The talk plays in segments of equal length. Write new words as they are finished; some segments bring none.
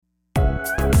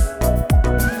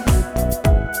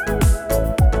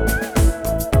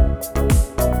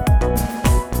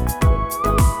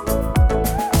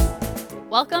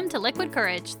Liquid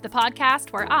Courage, the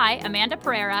podcast where I, Amanda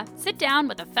Pereira, sit down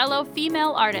with a fellow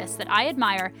female artist that I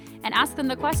admire and ask them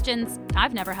the questions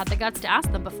I've never had the guts to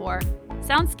ask them before.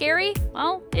 Sounds scary?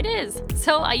 Well, it is.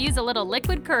 So I use a little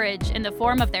liquid courage in the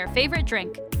form of their favorite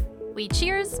drink. We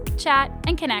cheers, chat,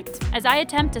 and connect as I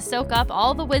attempt to soak up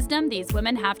all the wisdom these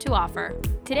women have to offer.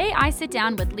 Today I sit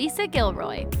down with Lisa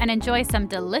Gilroy and enjoy some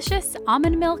delicious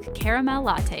almond milk caramel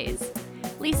lattes.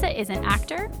 Lisa is an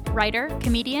actor, writer,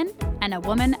 comedian, and a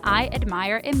woman I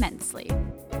admire immensely.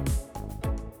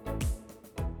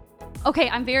 Okay,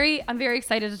 I'm very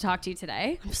excited to talk to you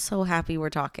today. I'm so happy we're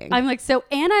talking. And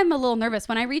I'm a little nervous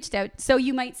when I reached out. So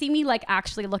you might see me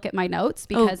actually look at my notes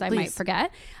because I might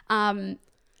forget.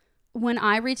 When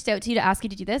I reached out to you to ask you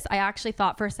to do this, I actually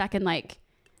thought for a second,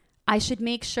 I should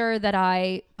make sure that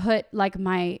I put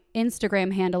my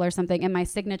Instagram handle or something in my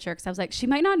signature. Cause I was like, she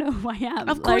might not know who I am.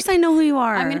 Of course I know who you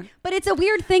are. But it's a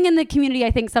weird thing in the community,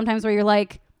 I think sometimes where you're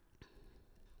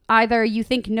either you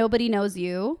think nobody knows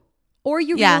you or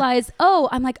you realize,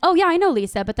 I know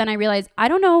Lisa. But then I realize I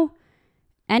don't know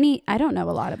a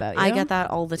lot about you. I get that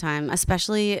all the time,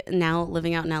 especially now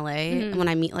living out in LA when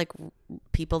I meet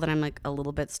people that I'm a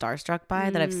little bit starstruck by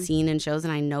that I've seen in shows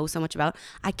and I know so much about.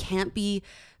 I can't be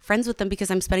friends with them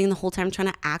because I'm spending the whole time trying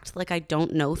to act like I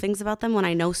don't know things about them when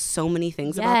I know so many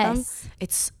things about them.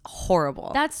 It's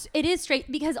horrible. It is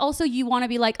straight because also you want to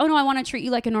be oh no, I want to treat you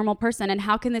like a normal person. And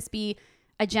how can this be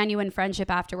a genuine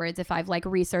friendship afterwards if I've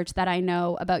researched that I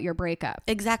know about your breakup?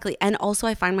 Exactly. And also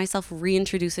I find myself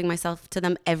reintroducing myself to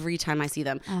them every time I see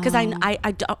them because I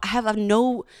have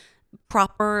no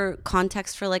proper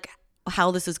context for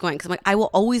how this is going because I will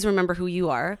always remember who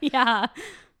you are. Yeah.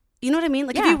 You know what I mean?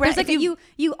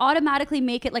 You automatically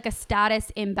make it a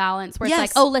status imbalance where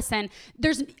it's listen,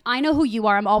 I know who you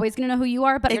are. I'm always going to know who you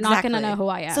are, but you're not going to know who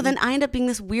I am. So then I end up being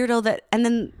this weirdo and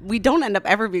then we don't end up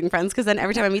ever being friends because then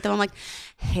every time I meet them, I'm like,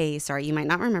 hey, sorry, you might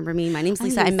not remember me. My name's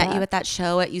Lisa. I met you at that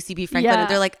show at UCB Franklin. Yeah. And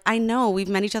they're like, I know we've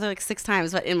met each other 6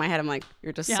 times, but in my head, I'm like,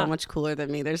 you're just so much cooler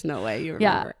than me. There's no way you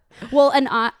remember. Yeah. Well, and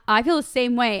I feel the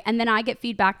same way. And then I get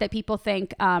feedback that people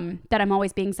think that I'm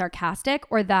always being sarcastic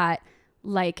or that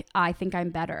I think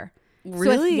I'm better.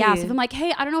 Really? So if I'm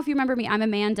hey, I don't know if you remember me, I'm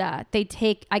Amanda. They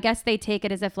take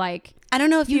it as if I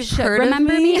don't know if you should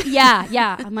remember of me.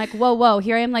 Yeah. I'm whoa.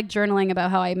 Here I am journaling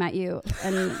about how I met you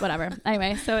and whatever.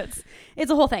 Anyway, so it's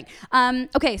a whole thing.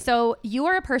 Okay, so you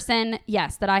are a person,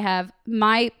 yes, that I have.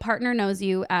 My partner knows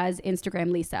you as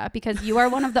Instagram Lisa because you are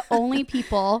one of the only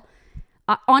people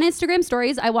on Instagram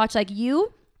stories I watch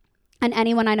you and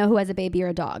anyone I know who has a baby or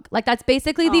a dog. That's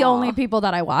basically the only people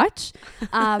that I watch.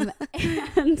 And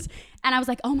I was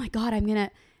oh my God, I'm gonna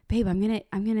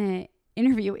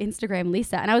interview Instagram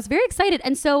Lisa. And I was very excited.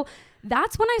 And so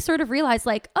that's when I sort of realized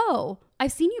oh,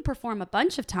 I've seen you perform a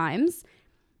bunch of times.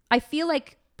 I feel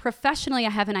professionally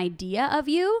I have an idea of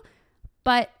you,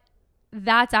 but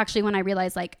that's actually when I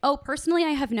realized oh, personally,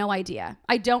 I have no idea.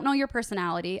 I don't know your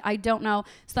personality. I don't know.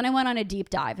 So then I went on a deep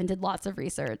dive and did lots of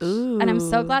research. Ooh. And I'm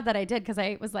so glad that I did because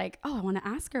I was oh, I want to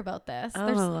ask her about this.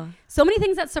 There's so many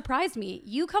things that surprised me.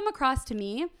 You come across to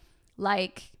me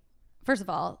first of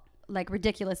all,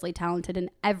 ridiculously talented, and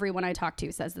everyone I talk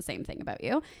to says the same thing about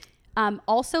you.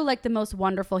 Also the most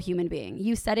wonderful human being.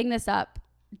 You setting this up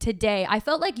today, I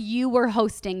felt you were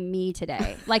hosting me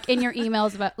today, in your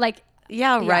emails about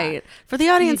Yeah, right. For the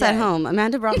audience at home,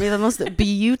 Amanda brought me the most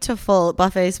beautiful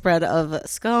buffet spread of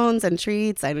scones and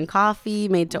treats and coffee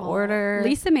made to order.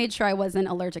 Lisa made sure I wasn't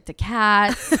allergic to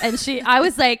cats. And I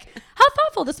was how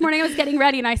thoughtful. This morning I was getting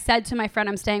ready and I said to my friend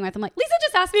I'm staying with, I'm Lisa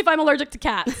just asked me if I'm allergic to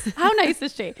cats. How nice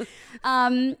is she?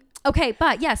 Okay,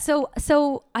 but yeah,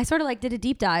 so I sort of did a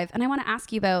deep dive and I want to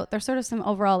ask you about, there's sort of some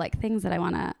overall things that I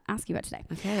want to ask you about today.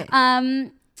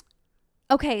 Okay.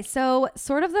 Okay, so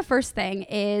sort of the first thing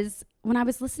is, when I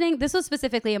was listening, this was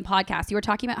specifically in podcasts, you were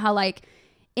talking about how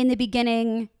in the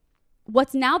beginning,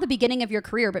 what's now the beginning of your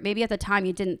career, but maybe at the time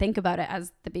you didn't think about it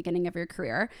as the beginning of your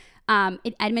career.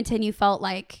 In Edmonton, you felt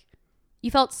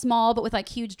small, but with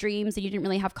huge dreams, and you didn't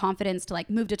really have confidence to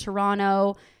move to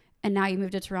Toronto. And now you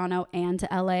moved to Toronto and to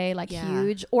LA,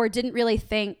 huge, or didn't really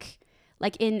think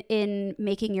in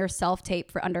making your self-tape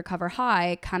for Undercover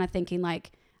High, kind of thinking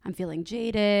I'm feeling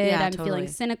jaded. I'm feeling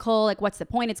cynical. What's the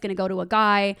point? It's going to go to a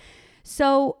guy.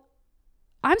 So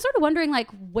I'm sort of wondering,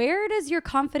 where does your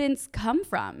confidence come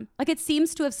from? It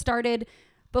seems to have started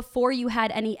before you had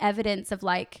any evidence of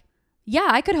yeah,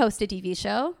 I could host a TV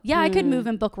show. Yeah, I could move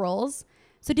and book roles.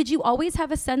 So did you always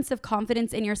have a sense of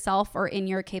confidence in yourself or in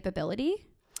your capability?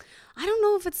 I don't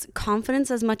know if it's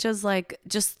confidence as much as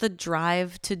just the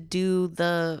drive to do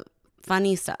the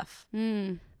funny stuff.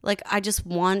 Like, I just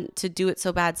want to do it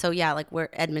so bad. So yeah, like we're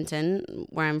Edmonton,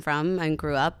 where I'm from and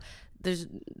grew up.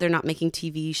 They're not making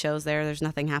TV shows there. There's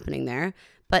nothing happening there.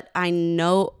 But I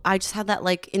know I just had that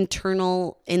like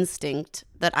internal instinct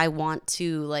that I want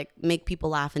to like make people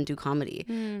laugh and do comedy.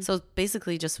 So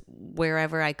basically just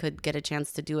wherever I could get a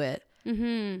chance to do it.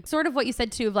 Sort of what you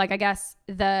said too, of like, I guess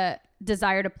the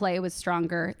desire to play was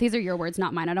stronger. These are your words,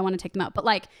 not mine. I don't want to take them out, but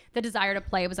like the desire to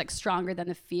play was like stronger than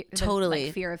the fear, Totally. the,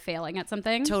 like, fear of failing at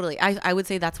something. Totally. I would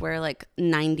say that's where like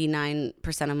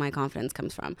 99% of my confidence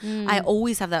comes from. I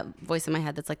always have that voice in my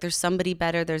head that's like, there's somebody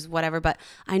better, there's whatever. But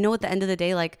I know at the end of the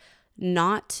day, like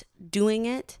not doing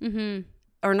it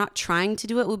or not trying to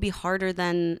do it would be harder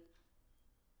than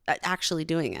actually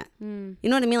doing it. You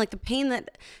know what I mean? Like the pain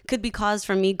that could be caused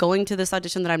from me going to this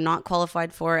audition that I'm not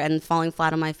qualified for and falling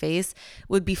flat on my face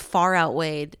would be far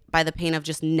outweighed by the pain of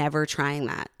just never trying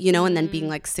that, you know, and then being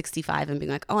like 65 and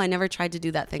being like, oh, I never tried to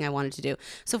do that thing I wanted to do.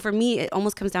 So for me, it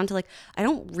almost comes down to like, I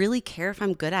don't really care if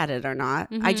I'm good at it or not.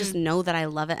 I just know that I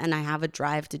love it and I have a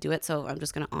drive to do it. So I'm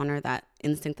just going to honor that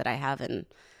instinct that I have and,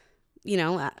 you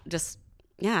know, just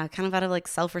yeah, kind of out of like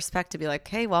self-respect to be like,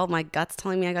 hey, well, my gut's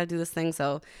telling me I got to do this thing.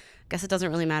 So I guess it doesn't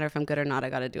really matter if I'm good or not.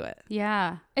 I got to do it.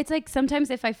 Yeah. It's like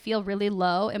sometimes if I feel really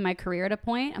low in my career at a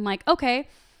point, I'm like, okay,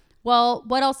 well,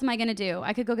 what else am I going to do?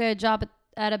 I could go get a job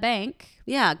at a bank.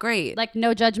 Yeah, great. Like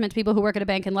no judgment to people who work at a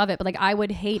bank and love it, but like I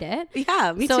would hate it.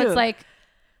 Yeah, me too. So it's like,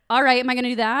 all right, am I going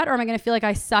to do that? Or am I going to feel like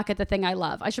I suck at the thing I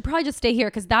love? I should probably just stay here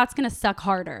because that's going to suck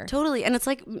harder. Totally. And it's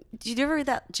like, did you ever read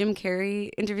that Jim Carrey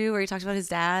interview where he talked about his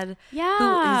dad? Yeah.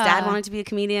 Who his dad wanted to be a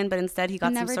comedian, but instead he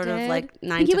got some sort of like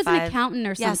 9 to 5. He was an accountant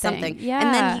or something. Yeah, something. Yeah.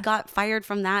 And then he got fired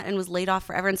from that and was laid off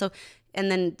forever. And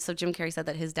so Jim Carrey said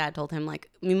that his dad told him like,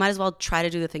 you might as well try to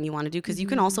do the thing you want to do because you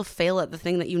can also fail at the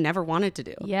thing that you never wanted to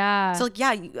do. Yeah. So like,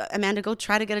 yeah, Amanda, go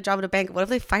try to get a job at a bank. What if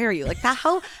they fire you? Like that?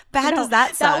 How bad does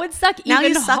that suck? That would suck. Now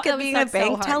even you suck at being a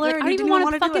bank teller. Like, and I don't you even want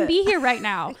to do fucking it. be here right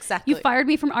now. Exactly. You fired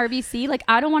me from RBC. Like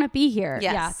I don't want to be here.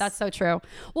 Yes. Yeah, that's so true.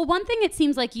 Well, one thing it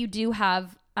seems like you do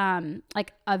have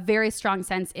like a very strong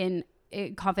sense in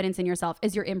confidence in yourself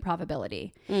is your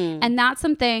improv-ability. And that's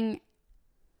something.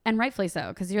 And rightfully so,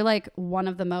 because you're like one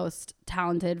of the most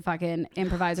talented fucking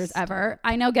improvisers ever.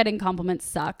 I know getting compliments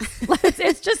sucks.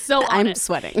 It's just so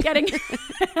honest. I'm sweating.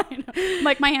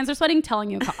 Like my hands are sweating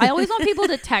telling you. I always want people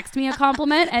to text me a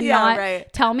compliment and not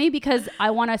tell me because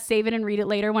I want to save it and read it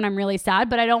later when I'm really sad,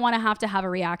 but I don't want to have a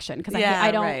reaction because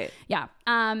I don't. Right. Yeah.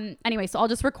 Anyway, so I'll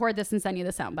just record this and send you the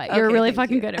soundbite. You're a really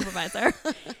fucking good improviser.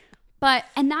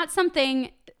 And that's something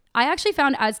I actually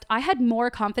found as I had more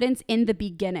confidence in the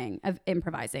beginning of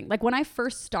improvising. Like when I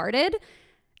first started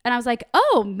and I was like,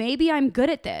 oh, maybe I'm good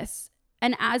at this.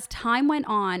 And as time went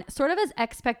on, sort of as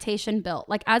expectation built,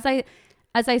 like as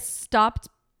I stopped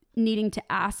needing to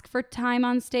ask for time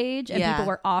on stage and people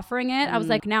were offering it, I was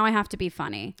like, now I have to be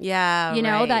funny. Yeah. You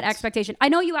know, that expectation. I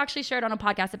know you actually shared on a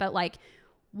podcast about like,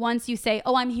 once you say,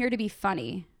 oh, I'm here to be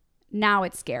funny, now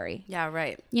it's scary. Yeah,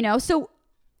 right. You know, so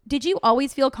did you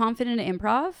always feel confident in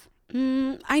improv?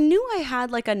 I knew I had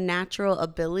like a natural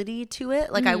ability to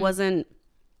it. Like I wasn't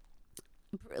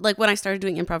like when I started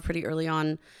doing improv pretty early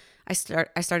on, I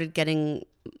started getting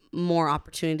more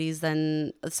opportunities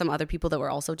than some other people that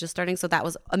were also just starting. So that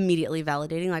was immediately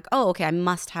validating like, oh, okay, I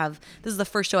must have, this is the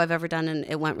first show I've ever done and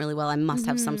it went really well. I must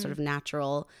have some sort of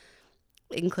natural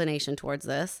inclination towards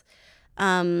this.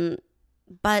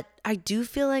 But I do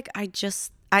feel like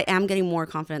I am getting more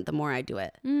confident the more I do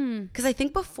it. Because I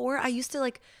think before I used to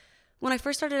like, when I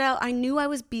first started out, I knew I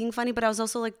was being funny, but I was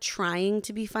also like trying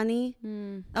to be funny.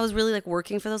 I was really like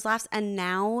working for those laughs. And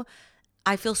now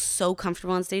I feel so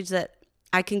comfortable on stage that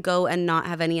I can go and not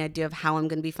have any idea of how I'm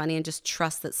going to be funny and just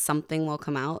trust that something will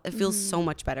come out. It feels so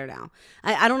much better now.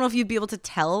 I don't know if you'd be able to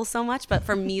tell so much, but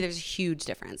for me, there's a huge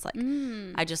difference. Like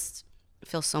I just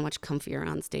feel so much comfier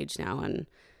on stage now. And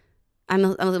I'm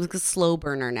like a slow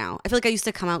burner now. I feel like I used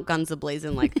to come out guns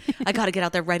a-blazing, like I got to get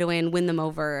out there right away and win them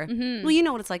over. Well, you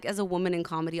know what it's like as a woman in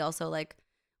comedy also, like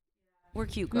we're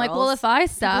cute girls. I'm like, well, if I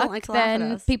suck,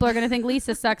 then people are going to think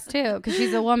Lisa sucks too because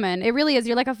she's a woman. It really is.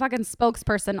 You're like a fucking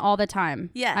spokesperson all the time.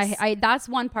 Yes. I that's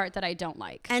one part that I don't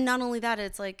like. And not only that,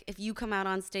 it's like if you come out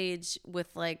on stage with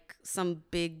like some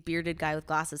big bearded guy with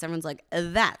glasses, everyone's like,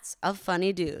 that's a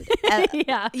funny dude.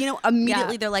 Yeah. You know,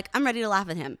 immediately they're like, I'm ready to laugh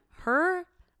at him. Her,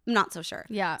 I'm not so sure.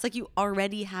 Yeah. It's like you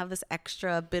already have this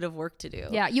extra bit of work to do.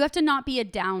 Yeah. You have to not be a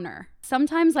downer.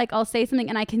 Sometimes like I'll say something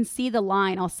and I can see the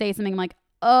line. I'll say something I'm like,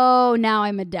 oh, now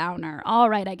I'm a downer. All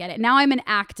right, I get it. Now I'm an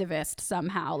activist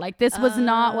somehow. Like this was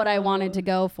not what I wanted to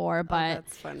go for, but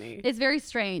that's funny. It's very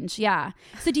strange. Yeah.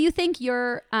 So do you think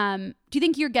you're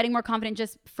getting more confident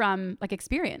just from like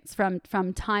experience, from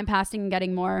time passing and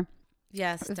getting more?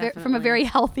 Yes, definitely. From a very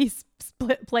healthy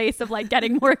split place of like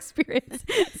getting more experience.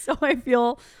 So I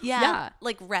feel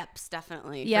like reps,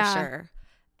 definitely, for sure.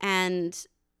 And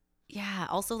yeah,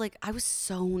 also like I was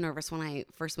so nervous when I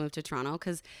first moved to Toronto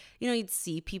because, you know, you'd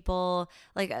see people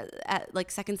like at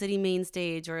like Second City main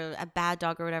stage or at Bad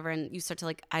Dog or whatever, and you start to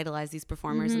like idolize these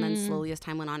performers. And then slowly as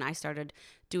time went on, I started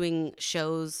doing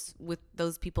shows with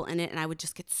those people in it, and I would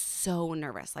just get so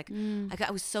nervous. Like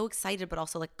I was so excited, but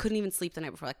also like couldn't even sleep the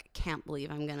night before. Like, I can't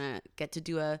believe I'm gonna get to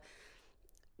do a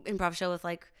improv show with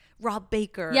like Rob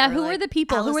Baker. Yeah, who like were the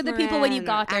people? Alice who were the people when you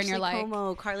Moran got there Ashley and you're like,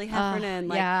 Como, Carly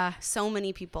Heffernan, so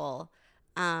many people.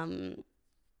 Matt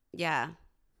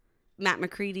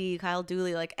McCready, Kyle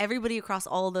Dooley, like everybody across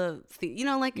all the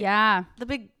the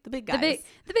big guys.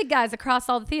 The big guys across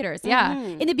all the theaters. Yeah.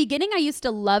 In the beginning, I used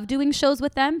to love doing shows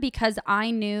with them because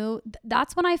I knew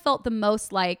that's when I felt the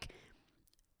most like,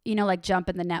 you know, like jump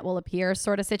in the net will appear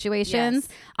sort of situations.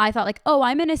 Yes. I thought like, oh,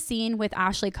 I'm in a scene with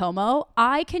Ashley Como.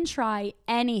 I can try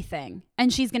anything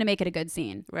and she's going to make it a good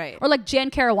scene. Right. Or like Jan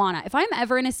Caruana. If I'm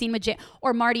ever in a scene with Jan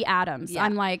or Marty Adams,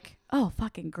 I'm like, oh,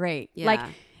 fucking great. Yeah. Like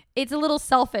it's a little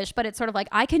selfish, but it's sort of like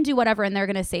I can do whatever and they're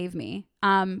going to save me.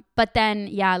 But then,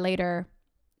 later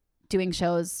doing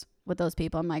shows with those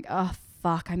people, I'm like, oh,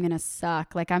 fuck, I'm going to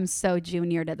suck. Like I'm so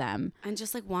junior to them. And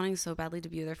just like wanting so badly to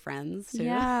be their friends too.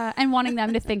 Yeah. And wanting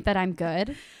them to think that I'm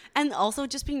good. And also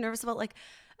just being nervous about like,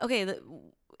 okay,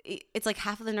 it's like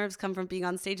half of the nerves come from being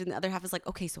on stage and the other half is like,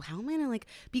 okay, so how am I gonna like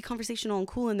be conversational and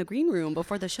cool in the green room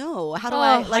before the show? How do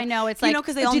I know it's you like, know,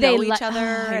 because they all know each other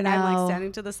and I'm like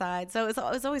standing to the side. So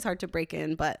it's always hard to break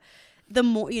in. But the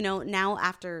more, you know, now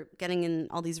after getting in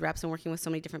all these reps and working with so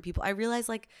many different people, I realize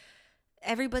like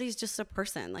everybody's just a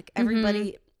person. Like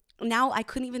everybody now I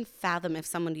couldn't even fathom if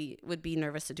somebody would be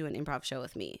nervous to do an improv show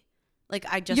with me. Like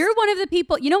you're one of the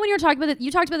people, you know, when you were talking about it,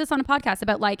 you talked about this on a podcast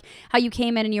about like how you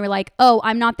came in and you were like, oh,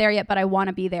 I'm not there yet, but I want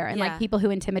to be there. And like people who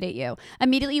intimidate you.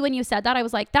 Immediately when you said that, I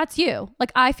was like, that's you.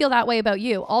 Like I feel that way about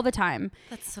you all the time.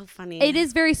 That's so funny. It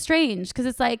is very strange because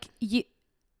it's like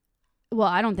well,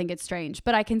 I don't think it's strange,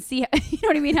 but I can see, you know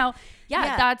what I mean? How,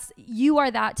 you are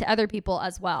that to other people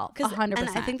as well. 100%. And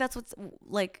I think that's what's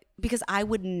like, because I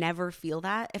would never feel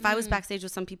that. If I was backstage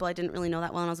with some people I didn't really know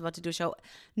that well and I was about to do a show,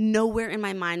 nowhere in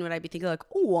my mind would I be thinking like,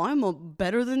 oh, I'm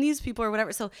better than these people or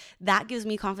whatever. So that gives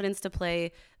me confidence to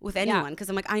play with anyone. Because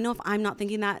I'm like, I know if I'm not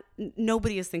thinking that,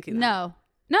 nobody is thinking that.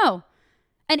 No.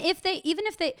 And even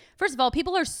if they, first of all,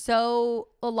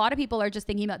 a lot of people are just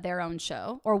thinking about their own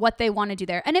show or what they want to do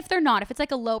there. And if they're not, if it's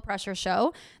like a low pressure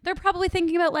show, they're probably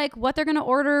thinking about like what they're going to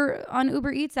order on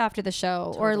Uber Eats after the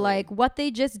show or like what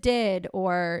they just did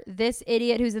or this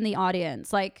idiot who's in the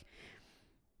audience. Like,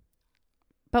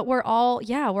 but we're all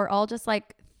just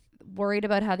like worried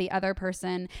about how the other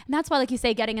person, and that's why, like you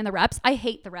say, getting in the reps. I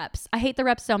hate the reps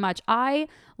so much. I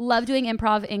love doing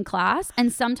improv in class,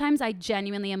 and sometimes I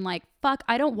genuinely am like, fuck,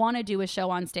 I don't want to do a show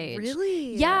on stage.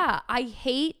 Really? Yeah.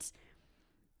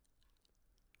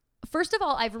 First of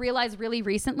all, I've realized really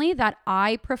recently that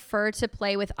I prefer to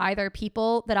play with either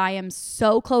people that I am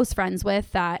so close friends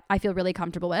with that I feel really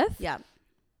comfortable with. Yeah.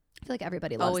 I feel like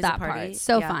everybody loves Always that part. It's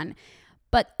so fun.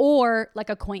 Or like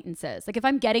acquaintances. Like if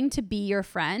I'm getting to be your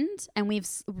friend and we've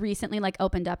recently like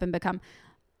opened up and become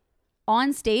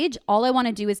on stage, all I want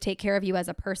to do is take care of you as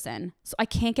a person. So I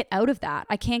can't get out of that.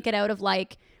 I can't get out of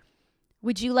like,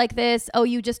 would you like this? Oh,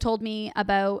 you just told me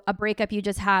about a breakup you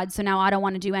just had. So now I don't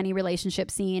want to do any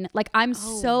relationship scene. Like I'm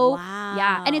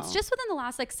wow. And it's just within the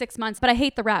last like 6 months, but I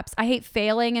hate the reps. I hate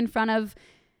failing in front of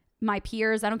my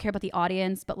peers. I don't care about the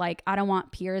audience, but like, I don't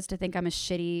want peers to think I'm a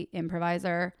shitty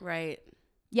improviser. Right.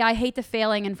 Yeah, I hate the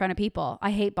failing in front of people.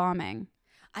 I hate bombing.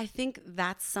 I think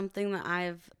that's something that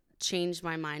I've changed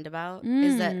my mind about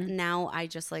is that now I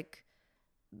just like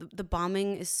the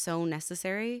bombing is so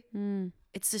necessary.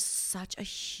 It's just such a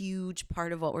huge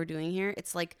part of what we're doing here.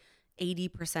 It's like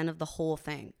 80% of the whole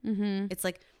thing. It's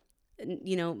like,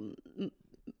 you know,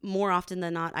 more often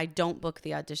than not, I don't book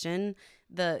the audition.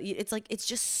 It's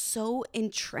just so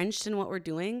entrenched in what we're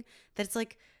doing that it's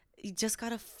like, you just got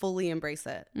to fully embrace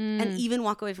it and even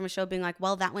walk away from a show being like,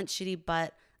 well, that went shitty,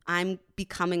 but I'm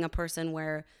becoming a person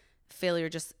where failure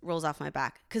just rolls off my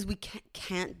back because we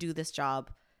can't do this job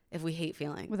if we hate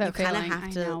failing. Without you kind of have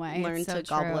to learn to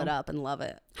gobble it up and love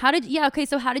it.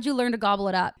 So how did you learn to gobble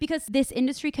it up? Because this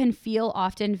industry can feel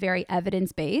often very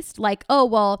evidence-based. Like, oh,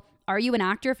 well, are you an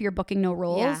actor if you're booking no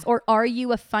roles? Yeah. Or are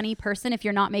you a funny person if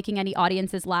you're not making any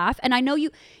audiences laugh? And I know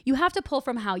you have to pull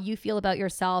from how you feel about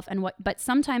yourself and but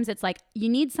sometimes it's like you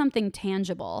need something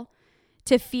tangible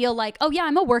to feel like, oh yeah,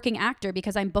 I'm a working actor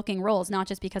because I'm booking roles, not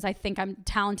just because I think I'm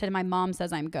talented and my mom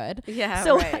says I'm good. Yeah.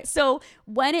 So, right. so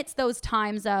when it's those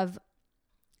times of,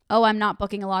 oh, I'm not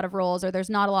booking a lot of roles or there's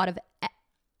not a lot of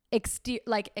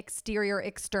exterior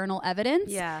external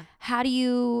evidence. Yeah. How do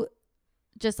you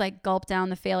just like gulp down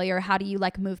the failure? How do you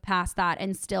like move past that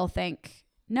and still think,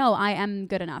 no, I am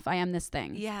good enough. I am this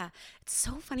thing. Yeah. It's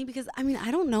so funny because I mean,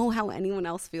 I don't know how anyone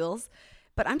else feels,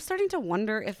 but I'm starting to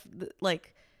wonder if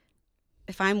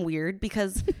I'm weird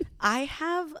because I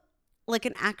have like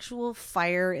an actual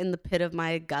fire in the pit of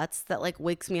my guts that like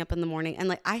wakes me up in the morning and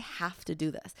like I have to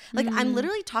do this. Like I'm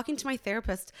literally talking to my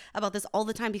therapist about this all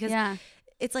the time because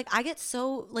it's like I get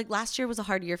so like last year was a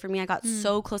hard year for me. I got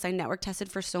so close. I network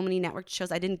tested for so many network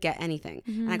shows. I didn't get anything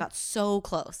and I got so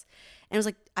close. And it was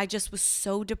like I just was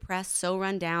so depressed, so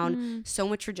run down, so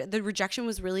much the rejection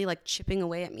was really like chipping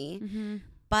away at me.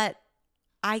 But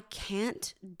I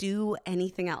can't do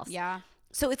anything else. Yeah.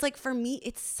 So it's like for me,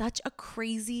 it's such a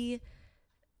crazy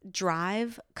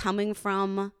drive coming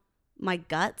from my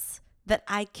guts that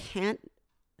I can't.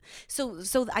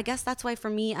 So I guess that's why for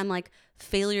me, I'm like,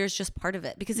 failure is just part of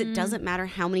it because it doesn't matter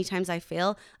how many times I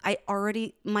fail.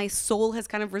 My soul has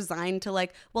kind of resigned to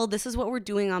like, well, this is what we're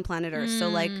doing on planet Earth. So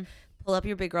like pull up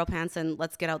your big girl pants and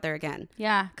let's get out there again.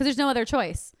 Yeah. Cause there's no other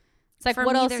choice. It's like,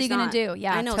 what else are you going to do?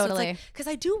 Yeah, I know, totally. Because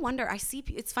I do wonder,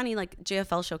 it's funny, like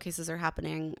JFL showcases are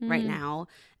happening right now.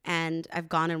 And I've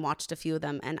gone and watched a few of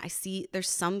them. And I see there's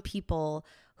some people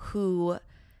who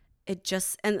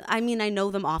and I mean, I know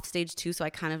them off stage too. So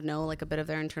I kind of know like a bit of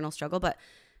their internal struggle. But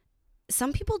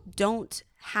some people don't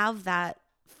have that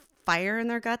fire in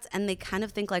their guts. And they kind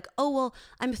of think like, oh, well,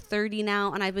 I'm 30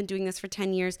 now and I've been doing this for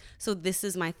 10 years. So this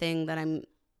is my thing that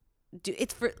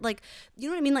it's for like, you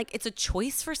know what I mean? Like it's a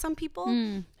choice for some people.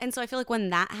 And so I feel like when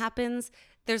that happens,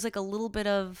 there's like a little bit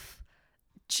of,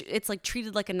 it's like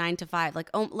treated like a 9 to 5, like,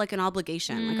 oh, like an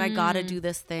obligation. Like I gotta do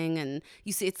this thing. And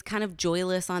you see, it's kind of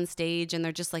joyless on stage and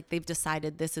they're just like, they've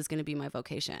decided this is going to be my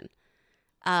vocation.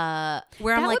 Where I'm like,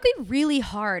 that would be really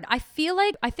hard. I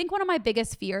think one of my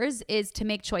biggest fears is to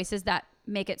make choices that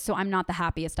make it so I'm not the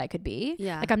happiest I could be.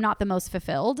 Yeah. Like I'm not the most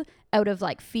fulfilled out of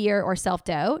like fear or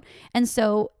self-doubt. And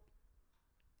so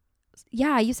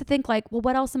yeah, I used to think like, well,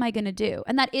 what else am I going to do?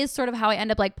 And that is sort of how I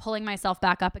end up like pulling myself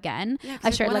back up again. Yeah, I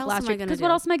shared like last week, because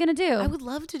what else am I going to do? I would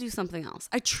love to do something else.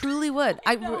 I truly would.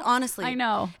 Honestly. I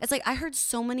know. It's like, I heard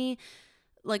so many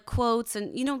like quotes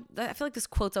and, you know, I feel like this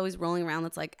quote's always rolling around.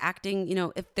 That's like acting, you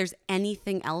know, if there's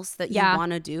anything else that you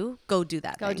want to do, go do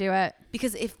that. Go do it.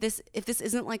 Because if this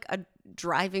isn't like a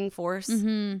driving force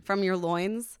from your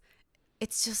loins,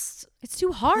 it's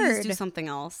too hard. Please do something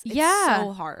else. It's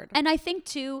so hard. And I think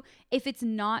too, if it's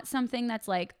not something that's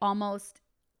like almost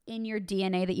in your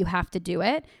DNA that you have to do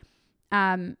it,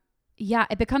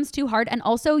 it becomes too hard. And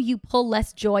also you pull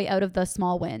less joy out of the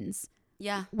small wins.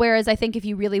 Yeah. Whereas I think if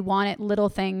you really want it, little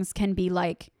things can be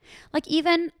like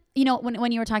even, you know,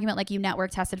 when you were talking about like you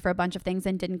network tested for a bunch of things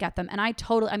and didn't get them. And I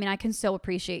can so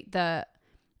appreciate the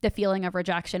feeling of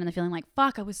rejection and the feeling like,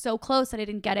 fuck, I was so close and I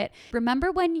didn't get it.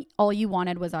 Remember when all you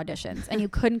wanted was auditions and you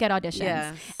couldn't get auditions?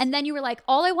 Yes. And then you were like,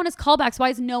 all I want is callbacks. Why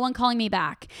is no one calling me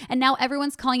back? And now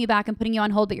everyone's calling you back and putting you on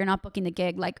hold, but you're not booking the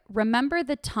gig. Like, remember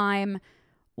the time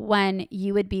when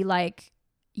you would be like,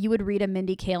 you would read a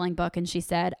Mindy Kaling book and she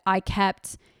said, I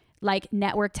kept like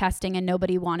network testing and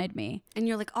nobody wanted me. And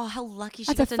you're like, oh, how lucky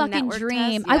she That's got a fucking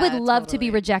dream. Yeah, I would love to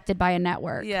be rejected by a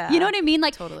network. Yeah. You know what I mean?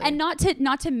 Like, totally. And not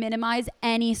to minimize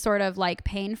any sort of like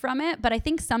pain from it. But I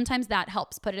think sometimes that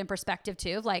helps put it in perspective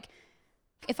too. Like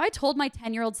if I told my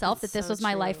 10-year-old self that this was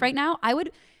my life right now,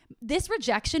 this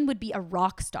rejection would be a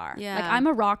rock star. Yeah. Like I'm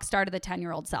a rock star to the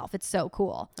 10-year-old self. It's so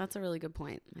cool. That's a really good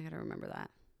point. I got to remember that.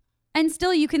 And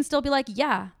still, you can still be like,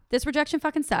 yeah, this rejection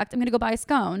fucking sucked. I'm going to go buy a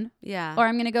scone. Yeah. Or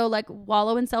I'm going to go like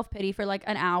wallow in self-pity for like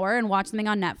an hour and watch something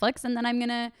on Netflix. And then I'm going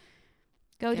to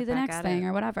go do the next thing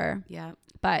or whatever. Yeah.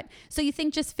 But so you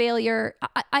think just failure.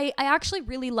 I actually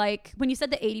really like when you said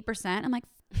the 80%, I'm like,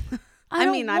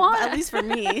 at least for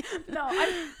me. No,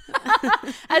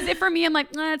 as if for me, I'm like,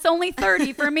 it's only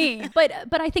 30 for me. But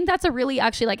I think that's a really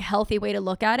actually like healthy way to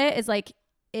look at it is like,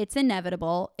 it's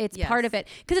inevitable. It's part of it.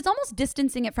 Because it's almost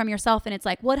distancing it from yourself. And it's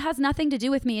like, well, it has nothing to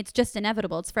do with me. It's just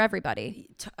inevitable. It's for everybody.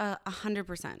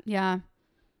 100%. Yeah.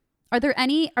 Are there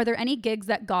any gigs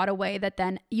that got away that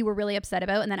then you were really upset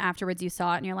about and then afterwards you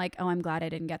saw it and you're like, oh, I'm glad I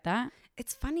didn't get that?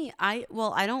 It's funny. I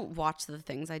don't watch the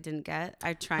things I didn't get.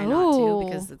 I try not to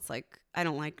because it's like, I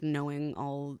don't like knowing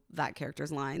all that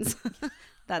character's lines.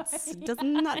 does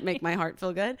not make my heart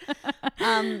feel good.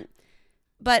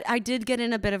 But I did get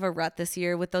in a bit of a rut this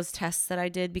year with those tests that I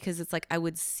did, because it's like I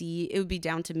would see, it would be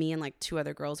down to me and like 2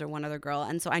 other girls or 1 other girl.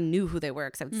 And so I knew who they were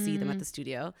because I would see them at the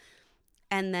studio.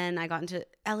 And then I got into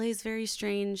LA is very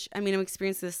strange. I mean, I've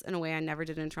experienced this in a way I never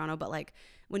did in Toronto, but like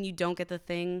when you don't get the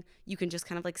thing, you can just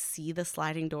kind of like see the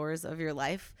sliding doors of your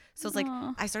life. So it's like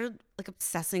I started like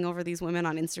obsessing over these women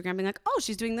on Instagram, being like, oh,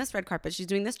 she's doing this red carpet, she's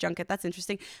doing this junket, that's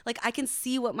interesting. Like I can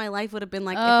see what my life would have been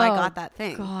like if I got that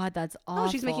thing. God, that's awful. Oh,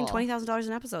 she's making $20,000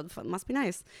 an episode. Must be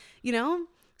nice, you know?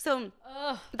 So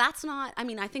that's not, I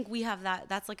mean, I think we have that.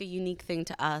 That's like a unique thing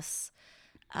to us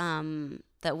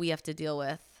that we have to deal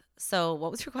with. So what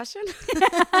was your question?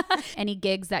 Any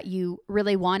gigs that you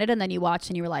really wanted and then you watched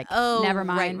and you were like, oh, never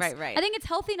mind. Right. I think it's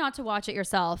healthy not to watch it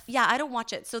yourself. Yeah, I don't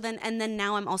watch it. So then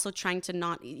now I'm also trying to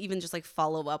not even just like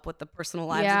follow up with the personal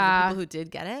lives of the people who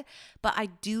did get it. But I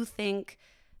do think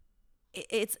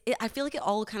I feel like it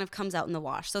all kind of comes out in the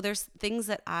wash. So there's things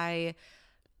that I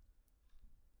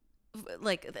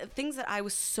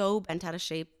was so bent out of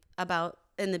shape about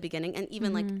in the beginning, and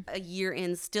even like a year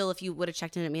in, still, if you would have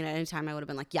checked in at me at any time, I would have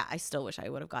been like, yeah, I still wish I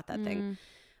would have got that thing.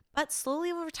 But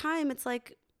slowly over time, it's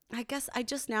like, I guess I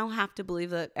just now have to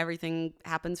believe that everything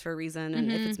happens for a reason,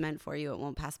 and if it's meant for you, it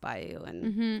won't pass by you,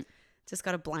 and just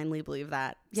gotta blindly believe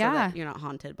that, so that you're not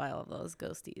haunted by all of those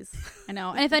ghosties. I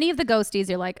know. And if any of the ghosties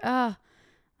you're like, oh,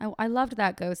 I loved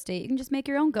that ghostie, you can just make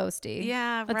your own ghostie.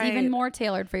 Yeah, that's even more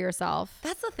tailored for yourself.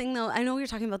 That's the thing, though. I know we were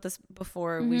talking about this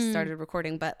before we started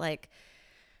recording, but like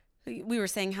we were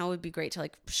saying how it would be great to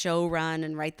like show run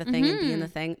and write the thing and be in the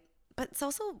thing. But it's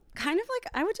also kind of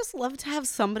like, I would just love to have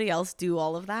somebody else do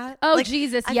all of that. Oh, like,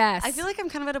 Jesus, yes. I feel like I'm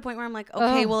kind of at a point where I'm like,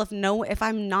 okay, well, if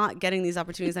I'm not getting these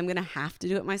opportunities, I'm going to have to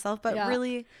do it myself. But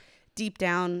really deep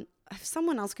down, if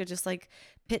someone else could just like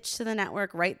pitch to the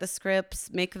network, write the scripts,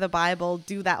 make the Bible,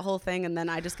 do that whole thing, and then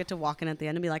I just get to walk in at the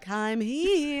end and be like, I'm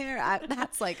here.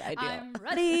 That's like ideal. I'm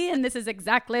ready, and this is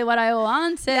exactly what I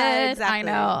wanted. Yeah, exactly. I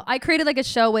know. I created like a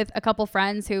show with a couple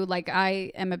friends who like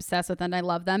I am obsessed with and I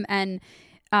love them, and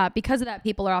because of that,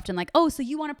 people are often like, oh, so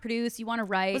you want to produce, you want to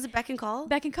write. Was it Beck and Call?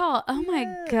 Beck and Call. Oh my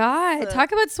God.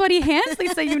 Talk about sweaty hands,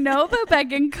 Lisa. You know about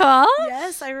Beck and Call?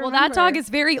 Yes, I remember. Well, that dog is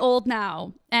very old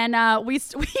now. And we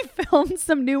filmed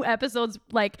some new episodes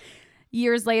like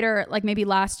years later, like maybe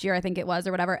last year, I think it was,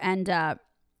 or whatever. And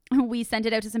we sent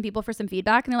it out to some people for some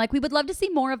feedback, and they're like, we would love to see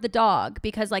more of the dog,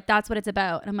 because like that's what it's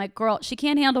about. And I'm like, girl, she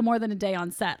can't handle more than a day on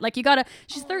set. Like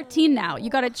she's 13 now, you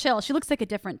gotta chill. She looks like a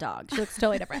different dog. She looks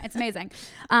totally different. It's amazing.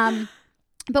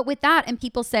 But with that, and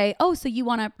people say, oh, so you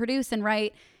want to produce and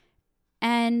write,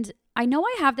 and I know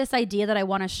I have this idea that I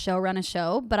want to run a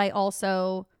show, but I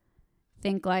also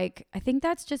think like, I think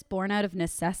that's just born out of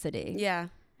necessity. Yeah.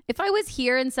 If I was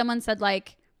here and someone said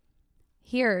like,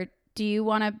 here, do you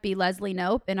want to be Leslie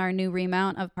Knope in our new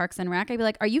remount of Parks and Rec? I'd be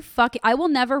like, are you fucking, I will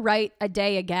never write a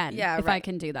day again if I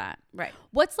can do that. Right.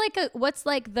 What's like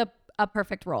a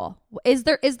perfect role? Is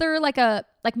there like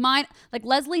mine, like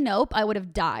Leslie Knope, I would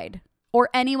have died, or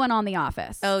anyone on The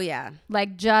Office. Oh yeah.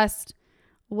 Like just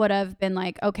would have been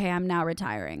like, okay, I'm now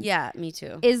retiring. Yeah, me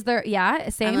too. Is there,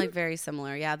 same? I'm like very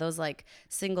similar. Yeah, those like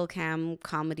single cam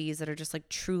comedies that are just like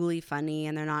truly funny,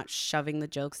 and they're not shoving the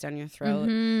jokes down your throat.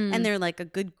 And they're like a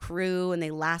good crew, and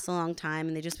they last a long time,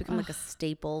 and they just become like a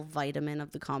staple vitamin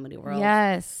of the comedy world.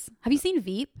 Yes. Have you seen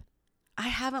Veep? I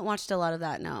haven't watched a lot of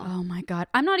that, no. Oh my God.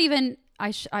 I'm not even,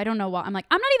 I don't know what. I'm like,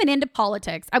 I'm not even into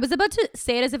politics. I was about to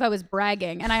say it as if I was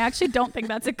bragging, and I actually don't think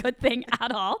that's a good thing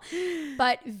at all.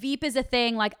 But Veep is a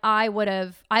thing. Like I would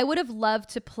have loved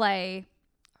to play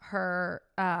her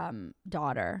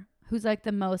daughter, who's like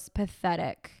the most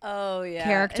pathetic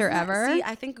character ever. See,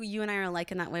 I think you and I are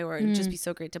alike in that way, where it would just be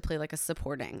so great to play like a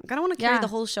supporting. Like, I don't want to carry the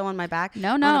whole show on my back. No.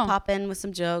 I want to pop in with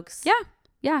some jokes.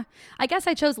 Yeah. I guess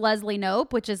I chose Leslie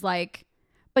Knope, which is like,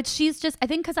 but she's just, I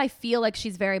think because I feel like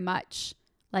she's very much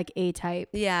like A-type.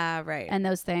 Yeah, right. And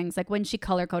those things. Like when she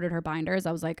color coded her binders,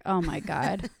 I was like, oh my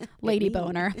God, Lady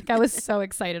Boner. Like, I was so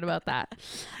excited about that.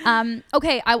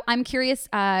 Okay, I'm curious.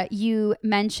 You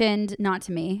mentioned, not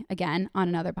to me, again, on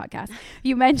another podcast,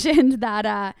 you mentioned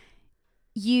that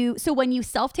so when you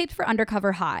self-taped for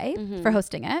Undercover High, for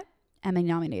hosting it, Emmy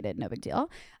nominated, no big deal.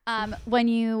 When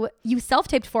you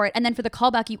self-taped for it, and then for the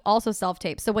callback, you also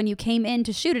self-taped. So when you came in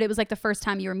to shoot it, it was like the first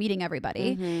time you were meeting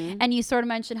everybody. And you sort of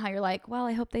mentioned how you're like, well,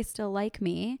 I hope they still like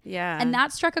me. Yeah. And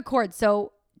that struck a chord.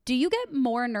 So do you get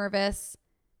more nervous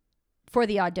for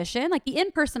the audition? Like the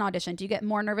in-person audition, do you get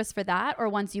more nervous for that? Or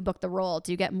once you book the role,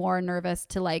 do you get more nervous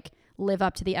to like live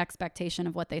up to the expectation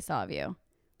of what they saw of you?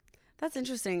 That's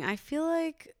interesting. I feel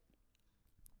like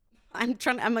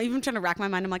I'm even trying to rack my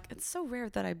mind. I'm like, it's so rare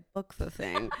that I book the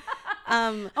thing.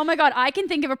 Oh my God. I can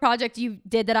think of a project you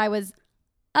did that I was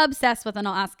obsessed with, and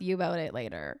I'll ask you about it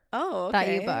later. Oh, okay.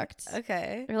 That you booked.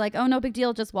 Okay. You're like, oh, no big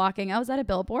deal. Just walking. Oh, is that a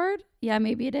billboard? Yeah,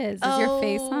 maybe it is. Is your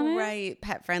face on it? Right.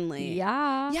 Pet friendly.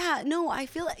 Yeah. Yeah. No, I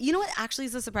feel, you know what actually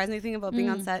is the surprising thing about being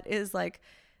on set is like,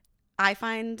 I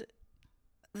find,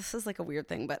 this is like a weird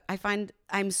thing, but I find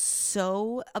I'm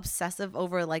so obsessive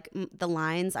over like the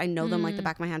lines. I know them like the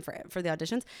back of my hand for the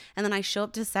auditions. And then I show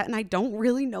up to set and I don't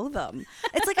really know them.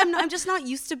 It's like, I'm just not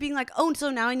used to being like, oh, so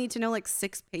now I need to know like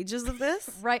 6 pages of this.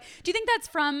 Right. Do you think that's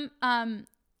from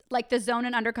like the Zone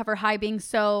and Undercover High being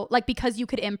so like, because you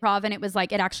could improv and it was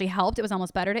like, it actually helped. It was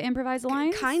almost better to improvise the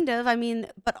lines. Kind of. I mean,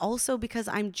 but also because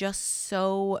I'm just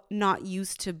so not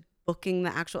used to booking the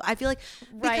actual, I feel like,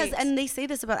 because, and they say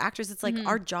this about actors, it's like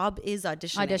our job is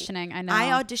auditioning. I know.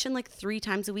 I audition like 3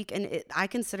 times a week, and I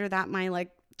consider that my like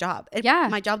job.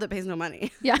 My job that pays no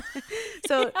money. Yeah.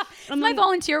 So it's my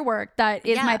volunteer work that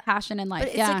is my passion in life. But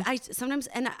it's like I sometimes,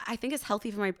 and I think it's healthy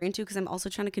for my brain too, because I'm also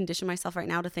trying to condition myself right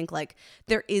now to think like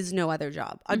there is no other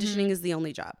job. Auditioning is the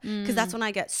only job, because that's when I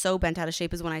get so bent out of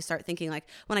shape, is when I start thinking like,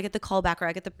 when I get the call back or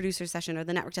I get the producer session or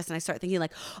the network test, and I start thinking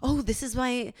like, oh, this is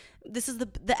the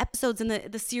episodes and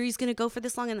the series gonna go for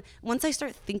this long. And once I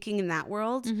start thinking in that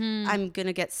world, I'm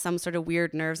gonna get some sort of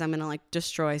weird nerves. I'm gonna like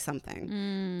destroy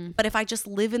something. But if I just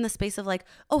live in the space of like,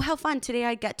 oh, how fun, today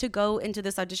I get to go into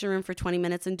this audition room for 20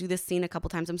 minutes and do this scene a couple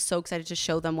times. I'm so excited to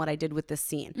show them what I did with this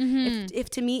scene. If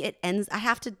to me it ends, I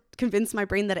have to convince my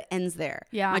brain that it ends there.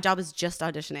 My job is just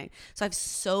auditioning. So I've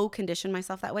so conditioned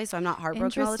myself that way, so I'm not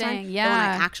heartbroken all the time. Yeah. But when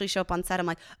I actually show up on set, I'm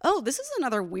like, oh, this is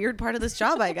another weird part of this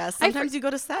job, I guess. Sometimes you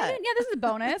go to set. This is a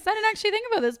bonus. I didn't actually think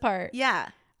about this part. Yeah.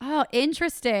 Oh,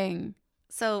 interesting.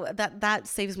 So that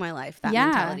saves my life, that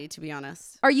mentality, to be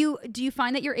honest. Do you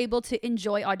find that you're able to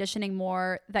enjoy auditioning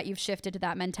more, that you've shifted to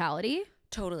that mentality?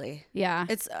 Totally. Yeah.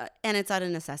 It's and it's out of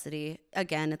necessity.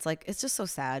 Again, it's like, it's just so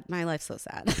sad. My life's so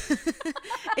sad.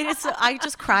 It is. I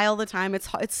just cry all the time. It's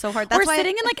so hard. We're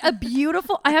sitting in like a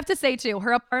beautiful, I have to say too,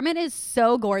 her apartment is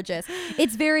so gorgeous.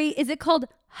 It's is it called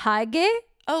hage?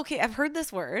 Okay, I've heard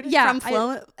this word. Yeah, from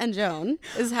Flo and Joan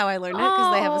is how I learned it,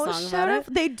 because they have a song about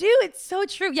it. They do. It's so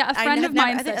true. Yeah, a friend of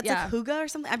mine I think said, it's like Huga or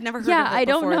something. I've never heard of it before. I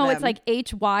don't know. It's like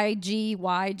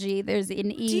HYGYG. There's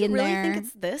an E in there. Do you really think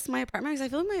it's this, my apartment? Because I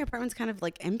feel like my apartment's kind of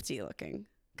like empty looking.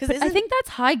 I think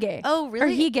that's hige. Oh,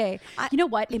 really? Or hige. You know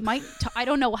what? It might. I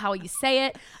don't know how you say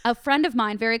it. A friend of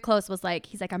mine, very close, was like,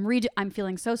 he's like, I'm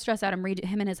feeling so stressed out.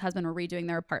 Him and his husband were redoing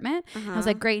their apartment. I was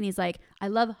like, great. And he's like, I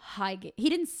love hige. He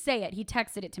didn't say it. He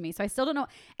texted it to me, so I still don't know.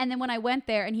 And then when I went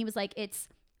there, and he was like, it's,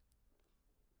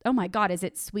 oh my God, is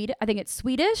it Swedish? I think it's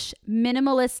Swedish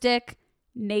minimalistic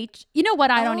nature. You know what?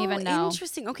 I don't even know.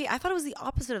 Interesting. Okay, I thought it was the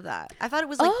opposite of that. I thought it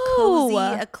was like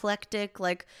cozy, eclectic,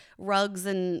 like rugs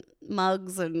and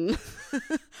mugs and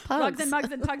rugs and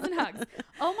mugs and pugs and hugs.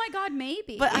 Oh my God,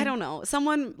 maybe. But I don't know.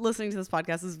 Someone listening to this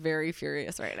podcast is very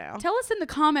furious right now. Tell us in the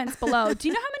comments below. Do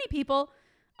you know how many people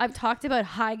I've talked about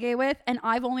hige with, and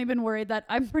I've only been worried that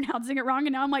I'm pronouncing it wrong,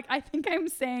 and now I'm like, I think I'm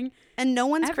saying and no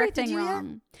one's corrected you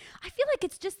wrong. Yet? I feel like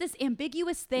it's just this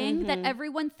ambiguous thing that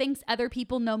everyone thinks other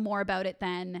people know more about it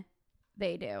than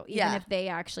they do, even if they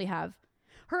actually have.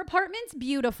 Her apartment's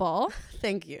beautiful.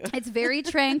 Thank you. It's very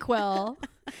tranquil.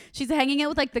 She's hanging out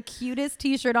with like the cutest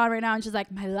t-shirt on right now, and she's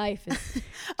like, my life is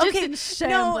just in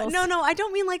shambles. No. I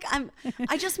don't mean like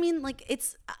I just mean like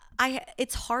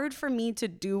it's hard for me to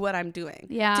do what I'm doing.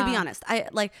 Yeah. To be honest,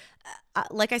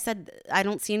 like I said, I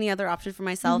don't see any other option for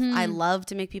myself. I love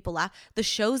to make people laugh. The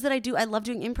shows that I do, I love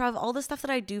doing improv, all the stuff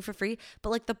that I do for free.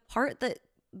 But like the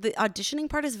auditioning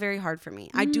part is very hard for me.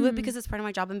 I do it because it's part of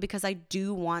my job, and because I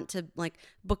do want to like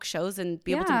book shows and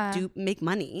be able to make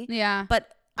money. Yeah. But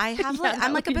I have like,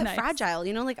 I'm like a bit fragile,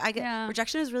 you know, like I get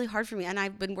rejection is really hard for me, and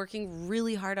I've been working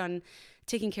really hard on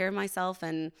taking care of myself,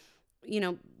 and you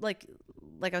know, like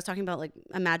I was talking about, like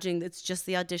imagining it's just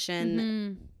the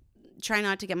audition, try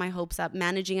not to get my hopes up,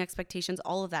 managing expectations,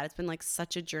 all of that. It's been like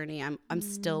such a journey. I'm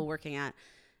still working at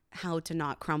how to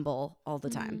not crumble all the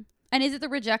time. And is it the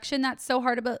rejection that's so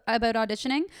hard about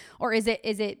auditioning, or is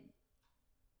it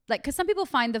like, because some people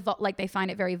find they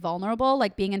find it very vulnerable,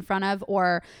 like being in front of,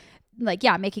 or like,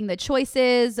 making the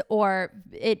choices, or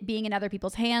it being in other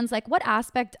people's hands. Like, what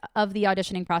aspect of the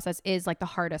auditioning process is like the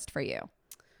hardest for you?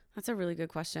 That's a really good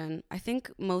question. I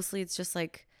think mostly it's just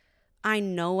like, I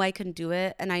know I can do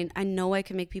it, and I know I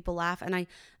can make people laugh, and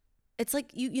it's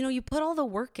like you know, you put all the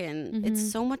work in.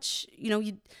 It's so much, you know,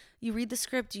 you read the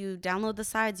script, you download the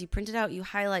sides, you print it out, you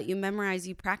highlight, you memorize,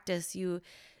 you practice, you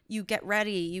you get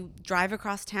ready, you drive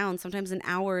across town, sometimes an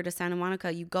hour to Santa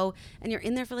Monica, you go and you're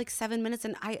in there for like 7 minutes.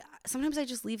 And sometimes I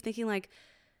just leave thinking like,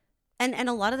 and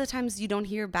a lot of the times you don't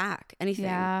hear back anything.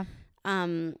 Yeah.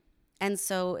 And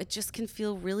so it just can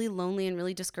feel really lonely and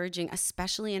really discouraging,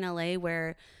 especially in LA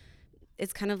where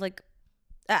it's kind of like,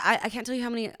 I can't tell you how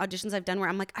many auditions I've done where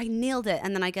I'm like, I nailed it.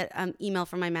 And then I get an email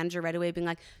from my manager right away being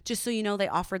like, just so you know, they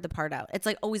offered the part out. It's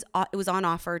like always, it was on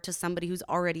offer to somebody who's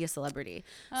already a celebrity.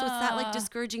 So it's that like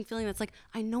discouraging feeling that's like,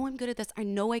 I know I'm good at this. I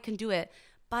know I can do it,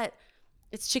 but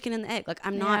it's chicken and the egg. Like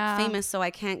I'm not famous, so I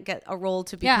can't get a role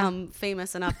to become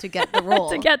famous enough to get the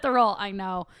role. To get the role. I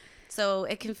know. So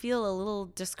it can feel a little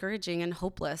discouraging and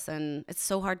hopeless. And it's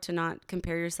so hard to not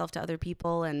compare yourself to other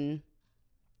people. And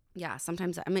yeah,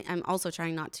 sometimes I'm also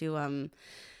trying not to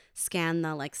scan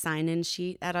the like sign-in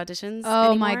sheet at auditions.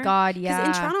 Oh anymore. My God, yeah.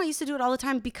 Because in Toronto, I used to do it all the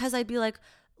time because I'd be like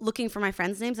looking for my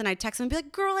friends' names and I'd text them and be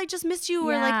like, girl, I just missed you.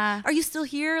 Or like, are you still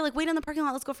here? Like, wait in the parking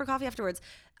lot. Let's go for coffee afterwards.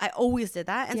 I always did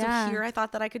that. And so here I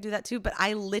thought that I could do that too. But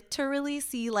I literally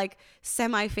see like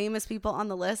semi-famous people on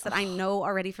the list that I know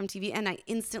already from TV. And I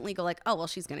instantly go like, oh, well,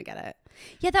 she's going to get it.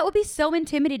 Yeah, that would be so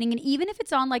intimidating. And even if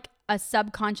it's on like a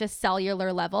subconscious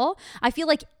cellular level, I feel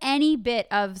like any bit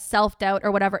of self-doubt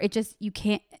or whatever, it just, you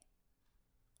can't,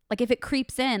 like if it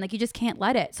creeps in, like you just can't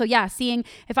let it. So yeah, seeing,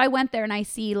 if I went there and I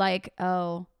see like,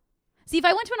 if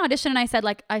I went to an audition and I said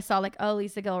like, I saw like, oh,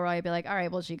 Lisa Gilroy, I'd be like, all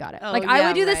right, well, she got it. I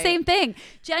would do the same thing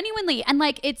genuinely. And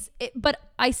like, but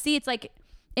I see it's like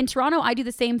in Toronto, I do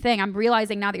the same thing. I'm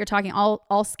realizing now that you're talking,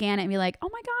 I'll scan it and be like, oh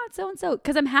my God, so-and-so.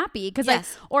 Cause I'm happy. Cause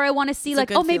or I want to see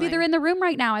like, oh, maybe they're in the room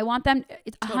right now. I want them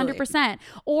 100%.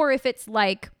 Or if it's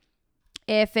like,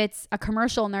 if it's a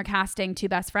commercial and they're casting two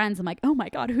best friends, I'm like, oh my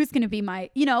God, who's going to be my,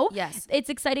 yes, it's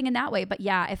exciting in that way. But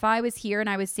yeah, if I was here and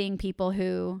I was seeing people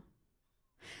who,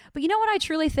 but you know what I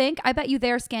truly think? I bet you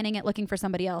they're scanning it looking for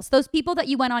somebody else. Those people that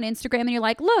you went on Instagram and you're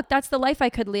like, look, that's the life I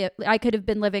could have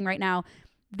been living right now.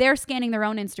 They're scanning their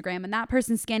own Instagram and that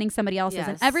person's scanning somebody else's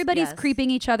and everybody's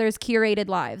creeping each other's curated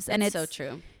lives. And it's so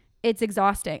true. It's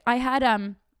exhausting. I had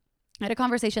a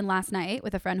conversation last night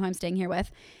with a friend who I'm staying here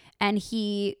with, and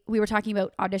we were talking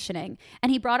about auditioning,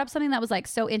 and he brought up something that was like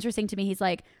so interesting to me. He's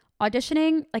like,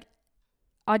 auditioning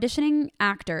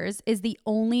actors is the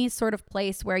only sort of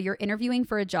place where you're interviewing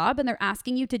for a job and they're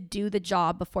asking you to do the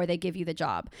job before they give you the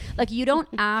job. Like you don't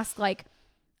ask like,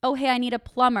 oh, hey, I need a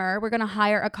plumber. We're going to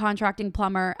hire a contracting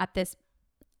plumber at this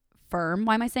firm.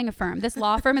 Why am I saying a firm? This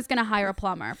law firm is going to hire a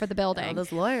plumber for the building. All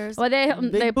those lawyers. Well,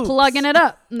 they plugging it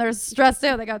up and they're stressed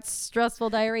out. They got stressful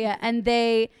diarrhea and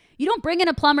you don't bring in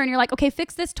a plumber and you're like, okay,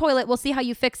 fix this toilet. We'll see how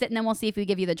you fix it. And then we'll see if we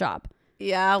give you the job.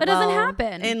 Yeah. That doesn't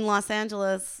happen. In Los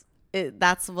Angeles,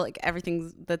 that's like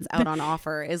everything that's out on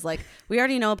offer is like, we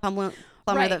already know a plumber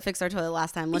that fixed our toilet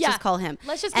last time. Let's just call him.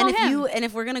 And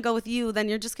if we're going to go with you, then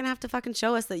you're just going to have to fucking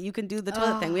show us that you can do the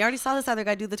toilet thing. We already saw this other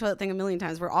guy do the toilet thing a million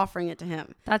times. We're offering it to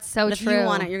him. That's so true. If you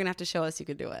want it, you're going to have to show us you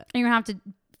could do it. And you're going to have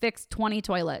to fix 20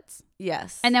 toilets.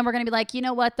 Yes. And then we're going to be like, you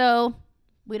know what though?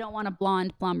 We don't want a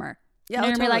blonde plumber. Yeah, and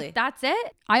you're going to be like, that's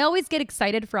it? I always get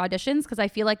excited for auditions because I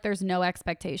feel like there's no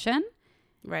expectation.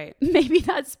 Right. Maybe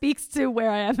that speaks to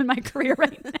where I am in my career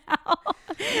right now.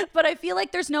 But I feel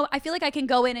like I feel like I can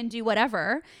go in and do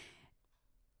whatever.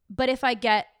 But if I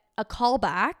get a call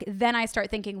back, then I start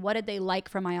thinking, what did they like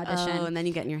from my audition? Oh, and then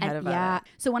you get in your head about it.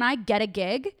 So when I get a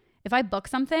gig, if I book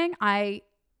something,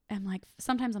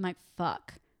 sometimes I'm like,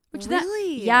 fuck.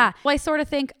 Really? Yeah. Well, I sort of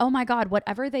think, oh my God,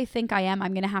 whatever they think I am,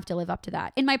 I'm going to have to live up to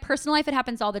that. In my personal life, it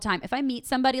happens all the time. If I meet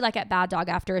somebody like at Bad Dog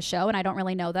after a show and I don't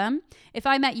really know them, if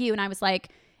I met you and I was like,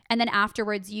 and then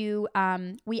afterwards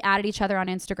we added each other on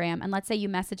Instagram, and let's say you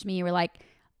messaged me, you were like,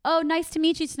 oh, nice to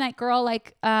meet you tonight, girl.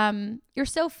 Like, you're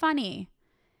so funny.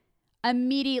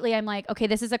 Immediately I'm like, okay,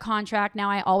 this is a contract. Now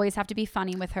I always have to be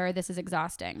funny with her. This is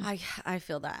exhausting. I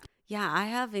feel that. Yeah, I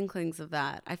have inklings of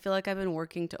that. I feel like I've been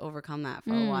working to overcome that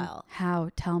for a while. How?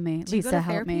 Tell me. Do you Lisa, go to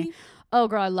help therapy? me. Oh,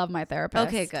 girl, I love my therapist.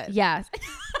 Okay, good. Yes.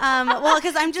 Well,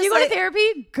 because I'm just Do you go to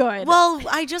therapy? Good. Well,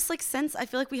 I just like sense, I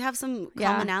feel like we have some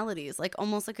commonalities, like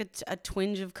almost like a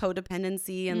twinge of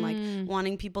codependency and like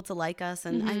wanting people to like us.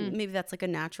 And maybe that's like a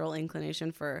natural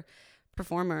inclination for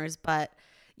performers. But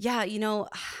yeah,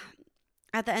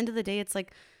 at the end of the day, it's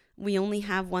like we only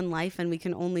have one life and we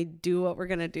can only do what we're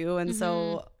going to do. And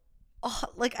so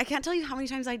like I can't tell you how many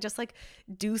times I just like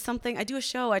do something. I do a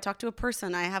show, I talk to a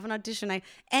person, I have an audition,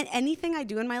 and anything I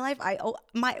do in my life,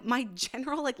 my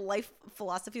general like life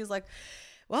philosophy is like,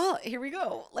 well, here we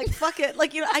go. Like fuck it.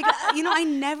 Like I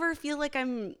never feel like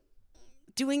I'm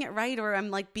doing it right or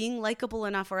I'm like being likable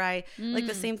enough, or I like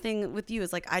the same thing with you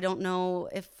is like I don't know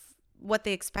if what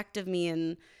they expect of me,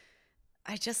 and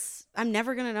I'm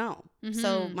never going to know.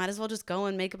 So might as well just go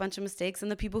and make a bunch of mistakes.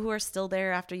 And the people who are still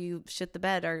there after you shit the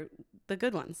bed are the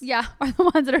good ones. Yeah. Are the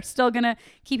ones that are still going to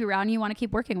keep you around and you want to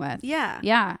keep working with. Yeah.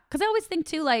 Yeah. Because I always think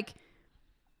too, like,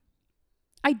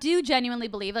 I do genuinely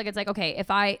believe, like, it's like, okay,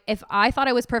 if I thought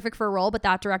I was perfect for a role, but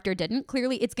that director didn't,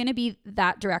 clearly it's going to be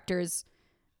that director's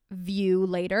view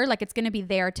later. Like, it's going to be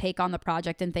their take on the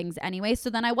project and things anyway. So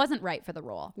then I wasn't right for the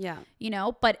role. Yeah. You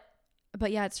know, but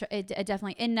yeah, it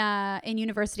definitely in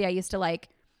university, I used to like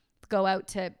go out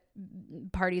to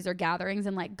parties or gatherings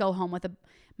and like go home with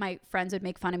my friends would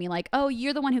make fun of me like, oh,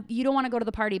 you're the one who you don't want to go to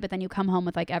the party, but then you come home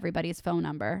with like everybody's phone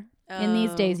number. In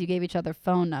these days, you gave each other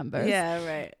phone numbers. Yeah,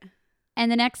 right. And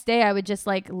the next day I would just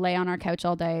like lay on our couch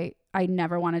all day. I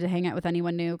never wanted to hang out with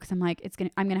anyone new because I'm like,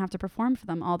 I'm going to have to perform for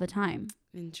them all the time.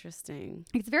 Interesting.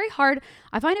 It's very hard.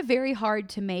 I find it very hard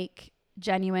to make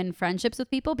genuine friendships with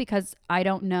people because I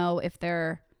don't know if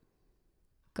they're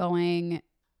going,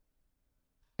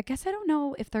 I guess I don't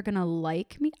know if they're going to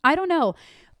like me. I don't know.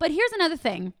 But here's another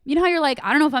thing. You know how you're like,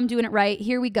 I don't know if I'm doing it right.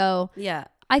 Here we go. Yeah.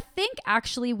 I think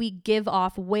actually we give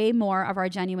off way more of our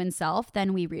genuine self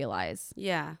than we realize.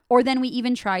 Yeah. Or than we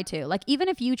even try to. Like, even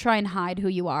if you try and hide who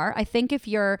you are, I think if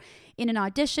you're in an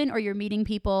audition or you're meeting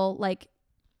people, like,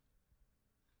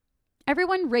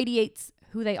 everyone radiates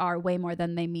who they are way more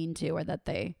than they mean to or that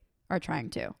they are trying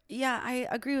to. Yeah, I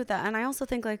agree with that. And I also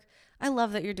think, like, I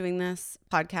love that you're doing this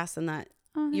podcast and that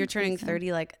you're turning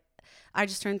 30. Like, I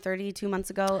just turned 30 2 months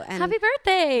ago. And happy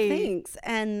birthday. Thanks.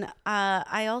 And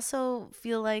I also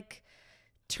feel like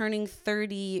turning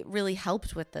 30 really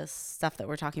helped with this stuff that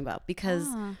we're talking about because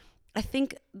I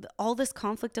think all this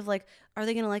conflict of like, are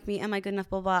they going to like me? Am I good enough?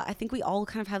 Blah, blah. I think we all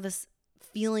kind of have this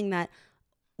feeling that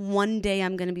one day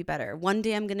I'm going to be better. One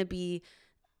day I'm going to be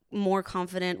more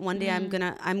confident. One day I'm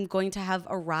going to have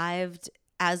arrived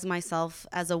as myself,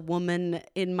 as a woman,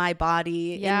 in my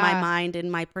body, in my mind,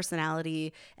 in my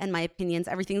personality and my opinions.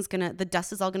 Everything's the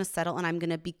dust is all gonna settle and I'm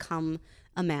gonna become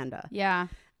Amanda. Yeah.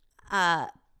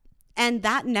 And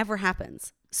that never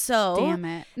happens. So damn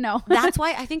it. No. That's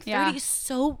why I think 30 is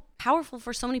so powerful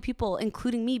for so many people,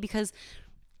 including me, because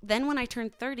then when I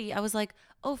turned 30, I was like,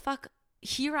 oh fuck,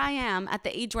 here I am at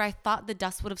the age where I thought the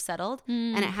dust would have settled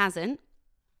and it hasn't.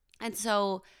 And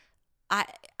so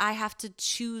I have to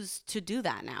choose to do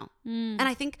that now. And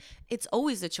I think it's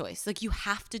always a choice. Like, you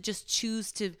have to just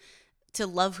choose to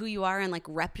love who you are and like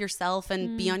rep yourself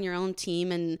and be on your own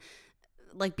team and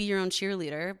like be your own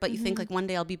cheerleader. But you think like one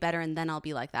day I'll be better and then I'll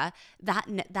be like that.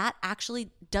 That actually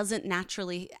doesn't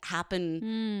naturally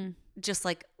happen just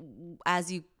like as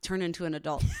you turn into an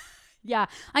adult. Yeah.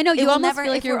 I know, you almost never,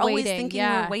 feel like you're always waiting. thinking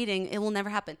you're waiting, it will never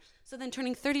happen. So then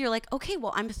turning 30, you're like, okay,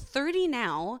 well, I'm 30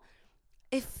 now.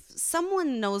 If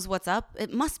someone knows what's up,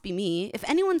 it must be me. If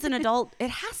anyone's an adult, it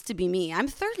has to be me. I'm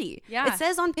 30. Yeah. It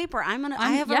says on paper, I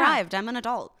have arrived. I'm an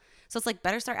adult. So it's like,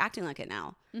 better start acting like it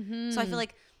now. So I feel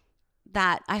like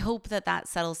that, I hope that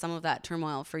settles some of that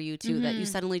turmoil for you too, that you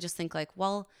suddenly just think like,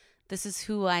 well, this is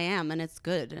who I am and it's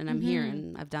good and I'm here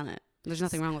and I've done it. There's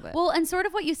nothing wrong with it. Well, and sort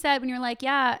of what you said when you're like,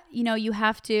 yeah, you know, you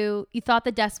thought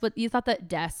the dust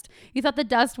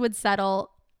would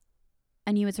settle.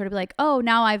 And you would sort of be like, oh,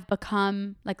 now I've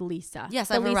become like Lisa. Yes,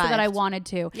 the I've Lisa arrived. that I wanted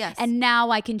to. Yes. And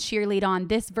now I can cheerlead on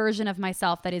this version of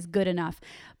myself that is good enough.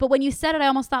 But when you said it, I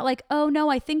almost thought like, oh no,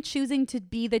 I think choosing to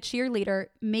be the cheerleader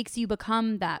makes you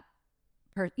become that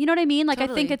person. You know what I mean? Like,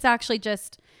 totally. I think it's actually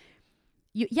just,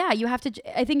 you have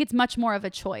to, I think it's much more of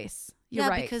a choice. You're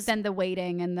right. Because than the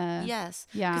waiting and the. Yes.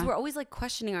 Yeah. Because we're always like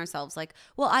questioning ourselves like,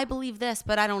 well, I believe this,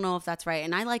 but I don't know if that's right.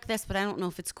 And I like this, but I don't know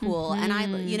if it's cool.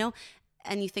 And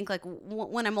and you think like,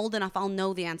 when I'm old enough, I'll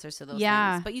know the answers to those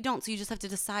things. But you don't. So you just have to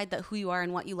decide that who you are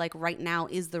and what you like right now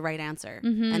is the right answer.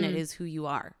 And it is who you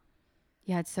are.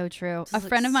 Yeah, it's so true. A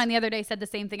friend of mine the other day said the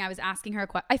same thing. I was asking her a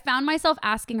question. I found myself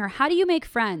asking her, how do you make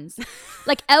friends?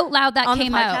 Like, out loud, that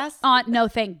came out. No,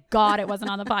 thank God it wasn't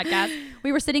on the podcast.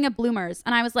 We were sitting at Bloomers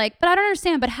and I was like, but I don't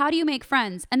understand. But how do you make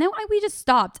friends? And then we just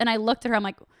stopped and I looked at her. I'm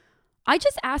like, I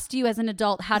just asked you as an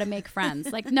adult how to make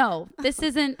friends. Like, no, this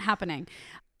isn't happening.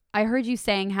 I heard you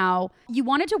saying how you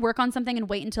wanted to work on something and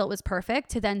wait until it was perfect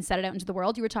to then set it out into the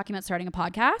world. You were talking about starting a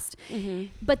podcast,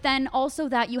 but then also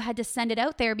that you had to send it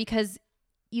out there because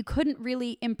you couldn't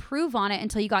really improve on it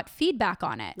until you got feedback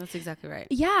on it. That's exactly right.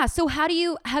 Yeah. So have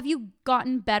you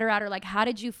gotten better at, or like, how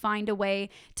did you find a way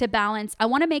to balance? I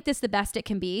want to make this the best it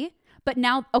can be, but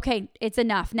now, okay, it's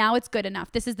enough. Now it's good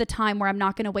enough. This is the time where I'm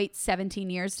not going to wait 17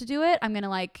 years to do it. I'm going to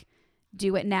like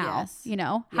do it now, you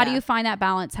know? How do you find that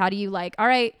balance? How do you like, all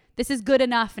right, this is good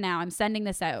enough now. I'm sending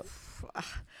this out.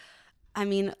 I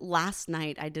mean, last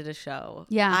night I did a show.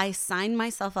 Yeah. I signed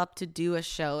myself up to do a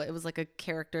show. It was like a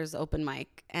characters open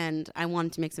mic, and I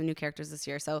wanted to make some new characters this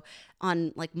year. So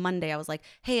on like Monday, I was like,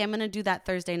 hey, I'm going to do that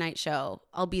Thursday night show.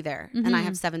 I'll be there. And I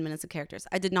have 7 minutes of characters.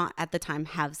 I did not at the time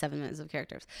have 7 minutes of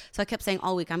characters. So I kept saying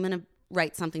all week, I'm going to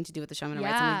write something to do with the show. I'm going to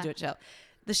write something to do with the show.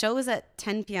 The show was at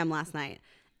 10 p.m. last night.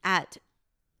 At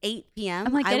 8 p.m.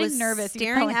 I'm like I getting was nervous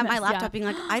staring at my this, laptop being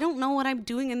like, I don't know what I'm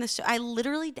doing in this show. I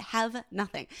literally have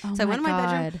nothing. So I went in my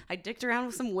bedroom, I dicked around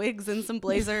with some wigs and some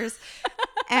blazers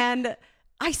and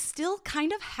I still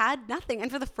kind of had nothing.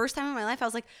 And for the first time in my life, I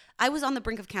was like, I was on the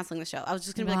brink of canceling the show. I was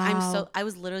just gonna be like, I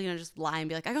was literally gonna just lie and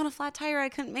be like, I got a flat tire, I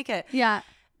couldn't make it. Yeah.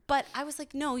 But I was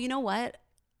like, no, you know what?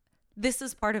 This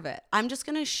is part of it. I'm just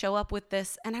gonna show up with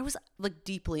this. And I was like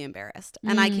deeply embarrassed.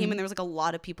 And I came and there was like a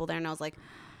lot of people there and I was like,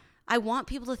 I want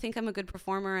people to think I'm a good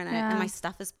performer and, and my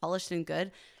stuff is polished and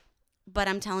good. But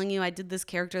I'm telling you, I did this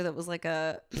character that was like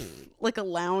a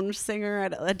lounge singer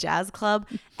at a jazz club.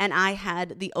 And I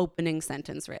had the opening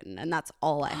sentence written and that's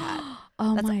all I had.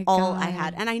 That's all I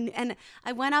had. And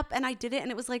I went up and I did it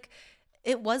and it was like,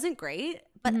 it wasn't great.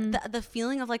 But the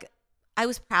feeling of like, I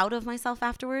was proud of myself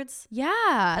afterwards.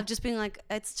 Yeah. Of just being like,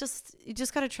 it's just, you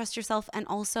just got to trust yourself. And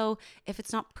also, if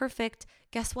it's not perfect,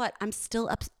 guess what? I'm still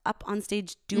up on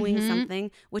stage doing something,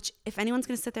 which if anyone's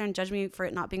going to sit there and judge me for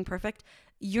it not being perfect,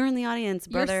 you're in the audience,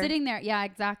 brother. You're sitting there. Yeah,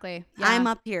 exactly. Yeah. I'm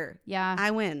up here. Yeah.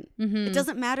 I win. It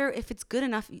doesn't matter if it's good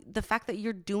enough. The fact that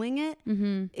you're doing it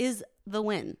is the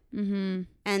win.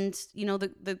 And you know,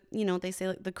 they say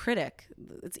like the critic,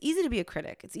 it's easy to be a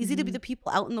critic. It's easy to be the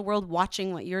people out in the world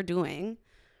watching what you're doing,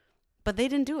 but they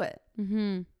didn't do it.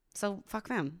 So fuck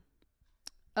them.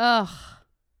 Ugh.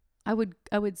 I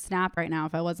would snap right now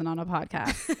if I wasn't on a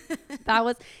podcast.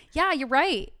 Yeah, you're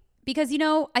right. Because, you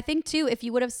know, I think too, if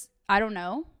you would have, I don't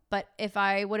know, but if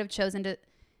I would have chosen to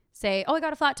say, oh, I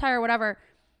got a flat tire or whatever,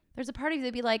 there's a part of you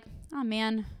that'd be like, oh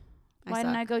man, why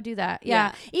didn't I go do that?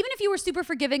 Yeah. Even if you were super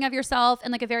forgiving of yourself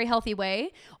in like a very healthy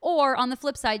way, or on the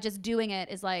flip side, just doing it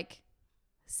is like,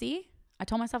 see, I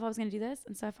told myself I was going to do this.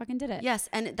 And so I fucking did it. Yes.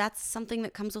 And that's something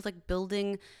that comes with like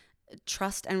building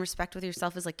trust and respect with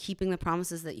yourself, is like keeping the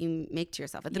promises that you make to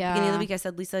yourself. At the beginning of the week, I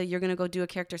said, Lisa, you're going to go do a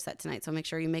character set tonight. So make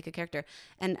sure you make a character.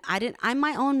 And I'm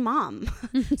my own mom.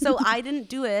 So I didn't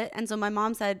do it. And so my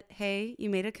mom said, hey, you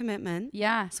made a commitment.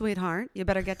 Yeah. Sweetheart, you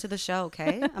better get to the show.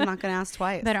 Okay. I'm not going to ask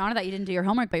twice. Better honor that you didn't do your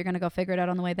homework, but you're going to go figure it out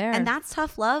on the way there. And that's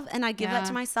tough love. And I give that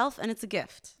to myself and it's a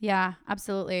gift. Yeah,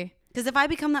 absolutely. Because if I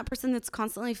become that person that's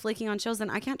constantly flaking on shows, then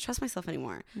I can't trust myself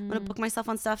anymore. I'm going to book myself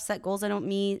on stuff, set goals I don't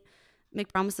meet, make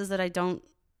promises that I don't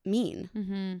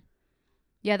mean.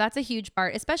 Yeah, that's a huge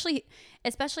part, especially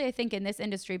I think in this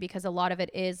industry, because a lot of it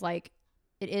is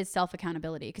self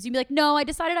accountability. Because you'd be like, no, I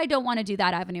decided I don't want to do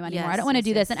that avenue anymore. I don't want to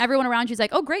do this. And everyone around you is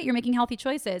like, oh great, you're making healthy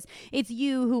choices. It's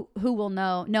you who will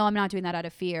know, no, I'm not doing that out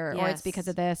of fear, or it's because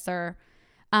of this. Or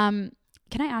can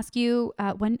I ask you,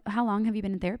 how long have you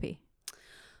been in therapy?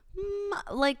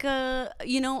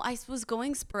 I was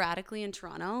going sporadically in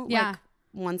Toronto, like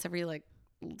once every like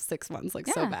 6 months,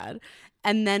 so bad.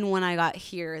 And then when I got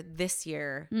here this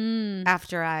year,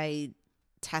 after I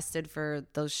tested for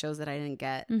those shows that I didn't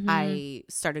get, I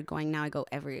started going. Now I go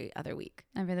every other week.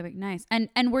 Every other week. Nice.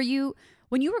 And were you,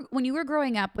 when you were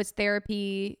growing up,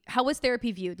 how was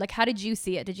therapy viewed? Like, how did you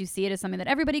see it? Did you see it as something that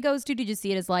everybody goes to? Did you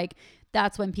see it as like,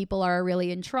 that's when people are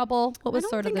really in trouble? What was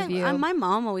sort of the view? My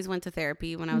mom always went to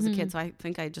therapy when I was a kid. So I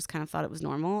think I just kind of thought it was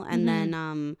normal. And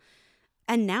then,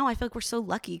 and now I feel like we're so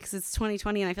lucky because it's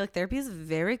 2020 and I feel like therapy is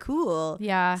very cool.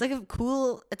 Yeah. It's like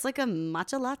a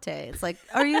matcha latte. It's like,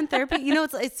 are you in therapy?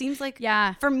 It seems like,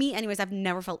 for me anyways, I've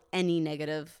never felt any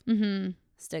negative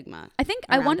stigma.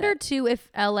 I wonder too if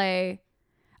LA,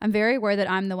 I'm very aware that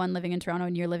I'm the one living in Toronto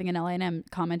and you're living in LA and I'm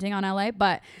commenting on LA,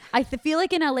 but I feel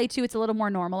like in LA too, it's a little more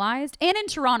normalized, and in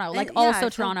Toronto,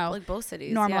 Toronto, like both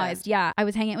cities, normalized. Yeah. I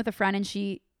was hanging out with a friend and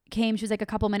she was like a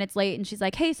couple minutes late and she's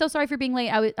like, hey, so sorry for being late.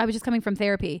 I was just coming from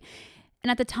therapy. And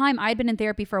at the time I'd been in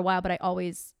therapy for a while, but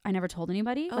I never told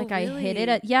anybody. Oh, like really? I hid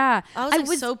it. I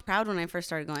was so proud when I first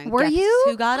started going. Were you?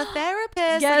 Who got a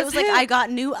therapist? It was like, I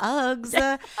got new Uggs.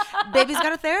 Baby's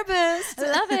got a therapist.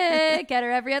 I love it. Get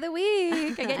her every other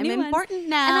week. I get I'm new important ones.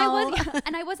 now.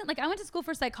 And I wasn't like, I went to school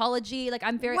for psychology. Like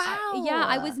I'm very, wow.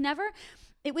 It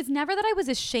was never that I was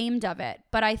ashamed of it,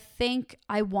 but I think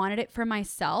I wanted it for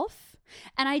myself.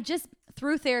 And I just,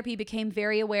 through therapy, became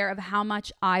very aware of how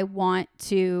much I want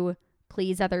to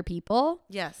please other people.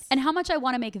 Yes. And how much I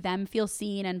want to make them feel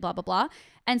seen and blah, blah, blah.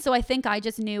 And so I think I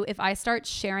just knew if I start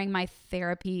sharing my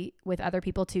therapy with other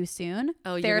people too soon,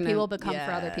 therapy will become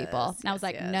for other people. And I was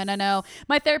like, no.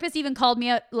 My therapist even called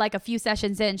me like a few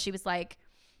sessions in. She was like,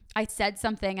 I said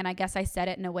something and I guess I said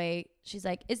it in a way. She's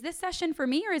like, is this session for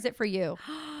me or is it for you?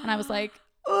 And I was like,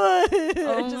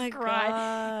 oh my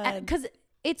God. Because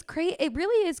it's crazy. It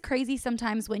really is crazy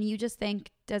sometimes when you just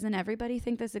think, doesn't everybody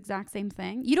think this exact same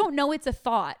thing? You don't know it's a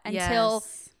thought until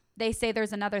they say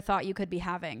there's another thought you could be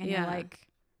having. And you're like,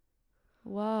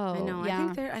 whoa. I know.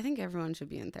 Yeah. I think everyone should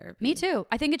be in therapy. Me too.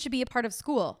 I think it should be a part of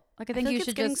school. Like I think feel you like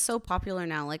should it's getting just so popular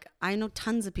now. Like I know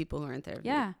tons of people who are in therapy.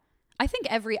 Yeah. I think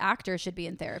every actor should be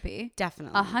in therapy.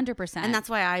 Definitely. 100%. And that's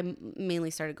why I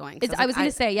mainly started going. I was going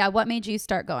to say, what made you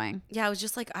start going? Yeah, I was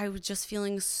just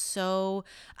feeling so,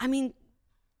 I mean,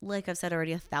 like I've said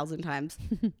already 1,000 times,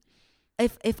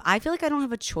 if I feel like I don't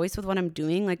have a choice with what I'm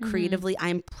doing, like creatively,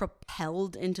 I'm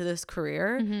propelled into this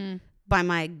career by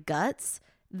my guts,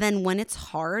 then when it's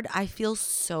hard, I feel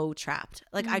so trapped.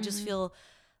 Like I just feel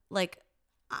like,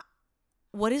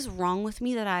 what is wrong with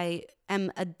me that I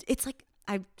am, it's like,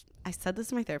 I said this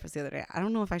to my therapist the other day. I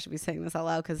don't know if I should be saying this out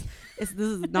loud because this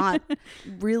is not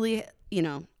really,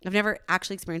 I've never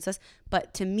actually experienced this.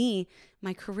 But to me,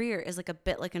 my career is like a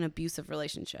bit like an abusive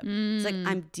relationship. It's like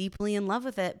I'm deeply in love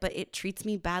with it, but it treats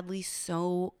me badly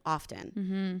so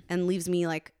often and leaves me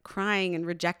like crying and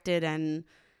rejected. And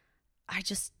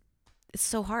it's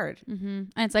so hard.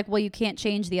 And it's like, well, you can't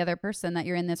change the other person that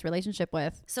you're in this relationship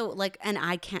with. So like, and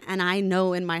I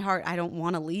know in my heart, I don't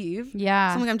want to leave. Yeah.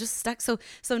 So I'm like, I'm just stuck. So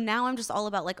now I'm just all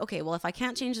about like, okay, well, if I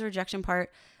can't change the rejection part,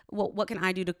 what can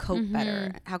I do to cope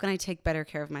better? How can I take better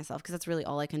care of myself? Because that's really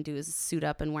all I can do is suit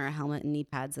up and wear a helmet and knee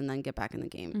pads and then get back in the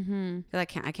game. Because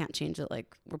I can't change it.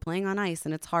 Like we're playing on ice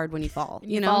and it's hard when you fall,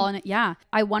 you know? Fall in it. Yeah.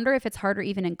 I wonder if it's harder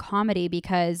even in comedy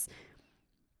because,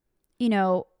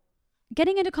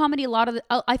 getting into comedy,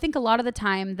 I think a lot of the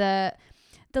time, the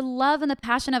love and the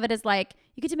passion of it is like,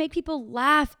 you get to make people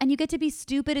laugh and you get to be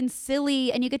stupid and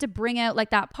silly and you get to bring out like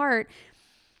that part.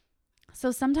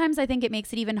 So sometimes I think it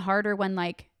makes it even harder when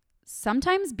like,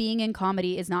 sometimes being in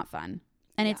comedy is not fun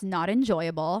and it's not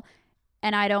enjoyable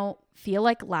and I don't feel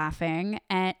like laughing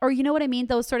or you know what I mean?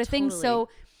 Those sort of things. So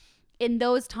in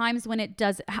those times when it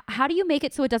does, how do you make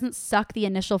it so it doesn't suck the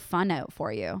initial fun out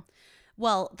for you?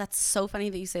 Well, that's so funny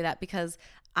that you say that because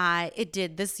it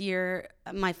did this year.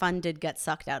 My fun did get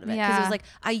sucked out of it because it was like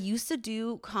I used to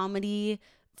do comedy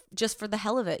just for the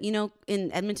hell of it.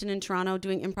 In Edmonton and Toronto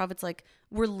doing improv, it's like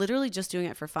we're literally just doing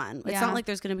it for fun. It's not like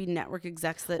there's going to be network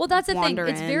execs that that's the thing.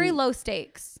 It's in. Very low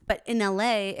stakes. But in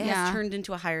LA, it has turned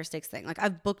into a higher stakes thing. Like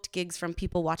I've booked gigs from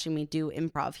people watching me do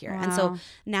improv here. Wow. And so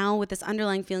now with this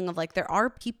underlying feeling of like there are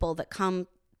people that come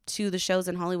to the shows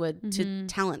in Hollywood to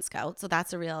talent scout. So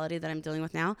that's a reality that I'm dealing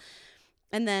with now.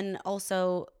 And then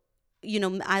also,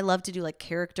 I love to do like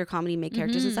character comedy, make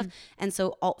characters and stuff. And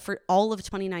so for all of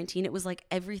 2019, it was like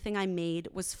everything I made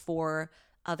was for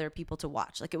other people to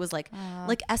watch. Like it was like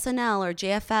SNL or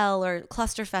JFL or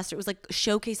Clusterfest. It was like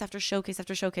showcase after showcase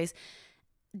after showcase.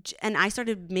 And I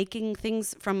started making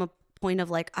things from a point of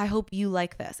like, I hope you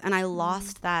like this. And I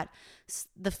lost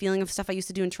the feeling of stuff I used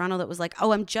to do in Toronto that was like,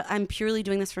 oh, I'm purely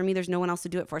doing this for me. There's no one else to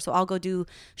do it for. So I'll go do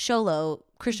Sholo,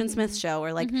 Christian Smith's show,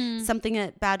 or like something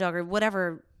at Bad Dog or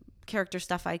whatever character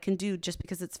stuff I can do just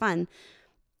because it's fun.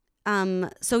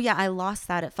 So yeah, I lost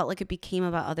that. It felt like it became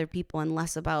about other people and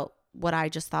less about what I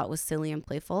just thought was silly and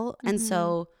playful. And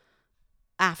so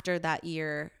after that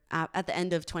year, at the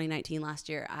end of 2019 last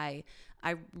year, I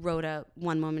wrote a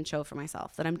one-woman show for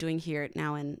myself that I'm doing here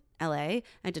now in LA.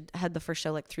 I had the first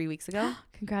show like 3 weeks ago.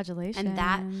 Congratulations. And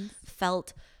that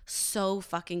felt so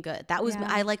fucking good. That was,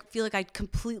 I like feel like I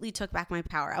completely took back my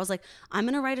power. I was like, I'm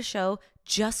going to write a show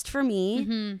just for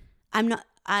me. I'm not,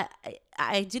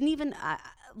 I didn't even,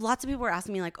 lots of people were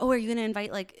asking me like, oh, are you going to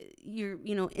invite like your,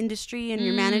 industry and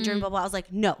your manager and blah, blah. I was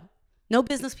like, no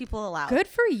business people allowed. Good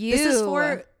for you. This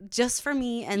is just for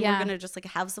me. And we're going to just like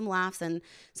have some laughs. And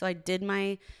so I did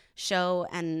my show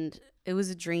and it was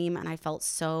a dream. And I felt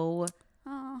so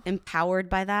empowered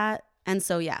by that. And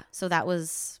so, so that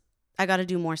was, I got to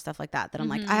do more stuff like that I'm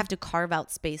like, I have to carve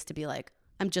out space to be like,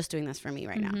 I'm just doing this for me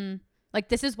right now. Like,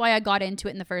 this is why I got into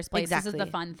it in the first place. Exactly. This is the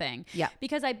fun thing. Yeah.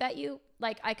 Because I bet you,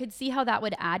 like, I could see how that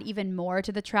would add even more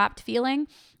to the trapped feeling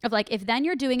of like, if then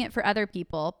you're doing it for other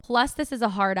people, plus this is a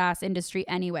hard ass industry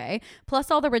anyway, plus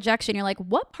all the rejection, you're like,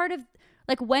 what part of,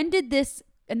 like, when did this,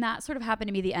 and that sort of happened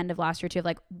to me the end of last year too, of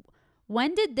like,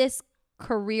 when did this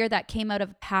career that came out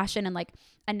of passion and like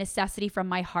a necessity from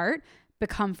my heart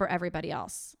become for everybody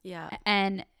else? Yeah.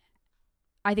 And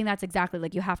I think that's exactly,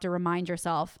 like, you have to remind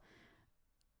yourself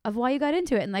of why you got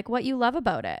into it and like what you love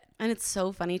about it. And it's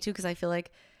so funny too, because I feel like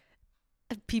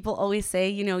people always say,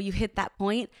 you know, you hit that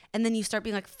point and then you start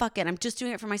being like, fuck it, I'm just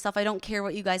doing it for myself. I don't care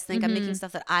what you guys think. I'm making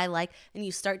stuff that I like. And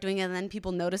you start doing it and then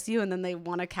people notice you and then they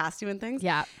want to cast you in things.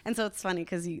 Yeah. And so it's funny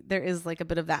because there is like a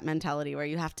bit of that mentality where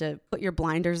you have to put your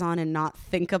blinders on and not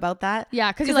think about that.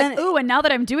 Yeah. Because you're like, ooh, and now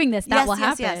that I'm doing this, that will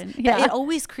happen. Yes. Yeah. It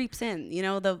always creeps in, you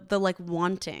know, the like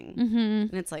wanting.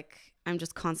 And it's like, I'm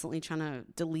just constantly trying to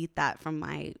delete that from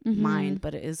my mind,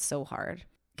 but it is so hard.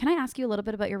 Can I ask you a little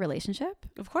bit about your relationship?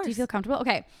 Of course. Do you feel comfortable?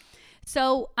 Okay.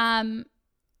 So,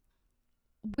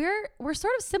 we're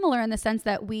sort of similar in the sense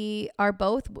that we've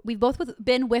both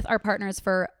been with our partners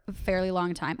for a fairly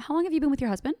long time. How long have you been with your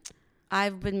husband?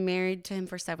 I've been married to him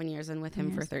for 7 years and with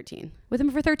him for 13. With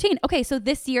him for 13. Okay. So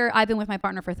this year I've been with my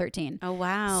partner for 13. Oh,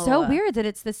 wow. So weird that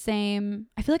it's the same.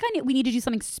 I feel like we need to do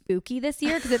something spooky this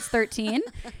year because it's 13.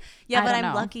 Yeah, but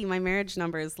I'm lucky. My marriage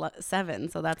number is 7.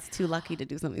 So that's too lucky to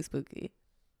do something spooky.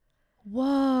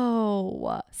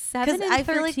 Whoa, 7 and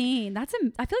 13. I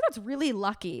feel like that's really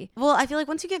lucky. Well, I feel like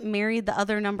once you get married, the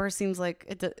other number seems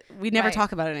like we never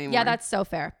talk about it anymore. Yeah, that's so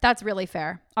fair. That's really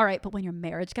fair. All right, but when your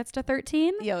marriage gets to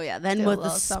 13, then with the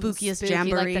spookiest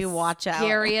jamboree, like watch out.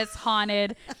 Scariest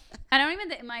haunted. I don't even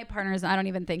think my partner's. I don't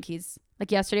even think he's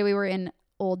like. Yesterday we were in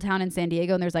Old Town in San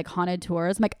Diego and there's like haunted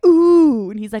tours. I'm like, ooh,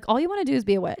 and he's like, all you want to do is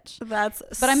be a witch.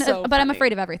 I'm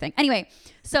afraid of everything. Anyway,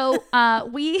 so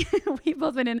we've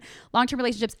both been in long-term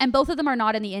relationships and both of them are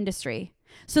not in the industry.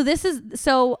 So this is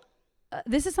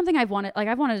something I've wanted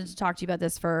to talk to you about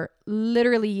this for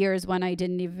literally years when I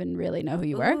didn't even really know who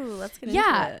you were. Ooh, let's get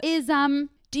into it.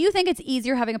 Do you think it's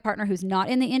easier having a partner who's not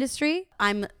in the industry?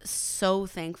 I'm so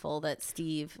thankful that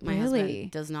Steve, my husband,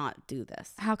 does not do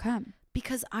this. How come?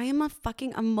 Because I am a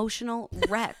fucking emotional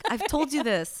wreck. I've told you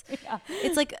this. Yeah.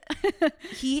 It's like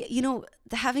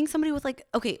having somebody with like,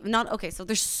 so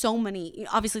there's so many,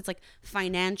 obviously it's like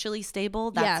financially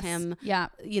stable. That's him. Yeah.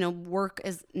 You know, work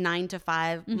is 9 to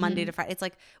 5, Monday to Friday. It's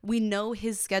like, we know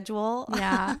his schedule.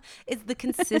 Yeah. It's the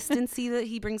consistency that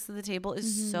he brings to the table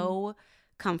is so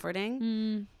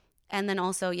comforting. And then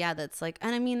also, that's like,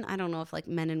 and I mean, I don't know if like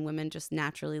men and women just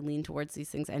naturally lean towards these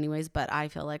things anyways, but I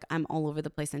feel like I'm all over the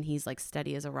place and he's like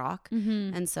steady as a rock.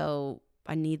 And so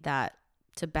I need that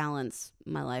to balance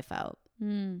my life out.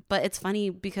 But it's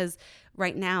funny because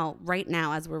right now,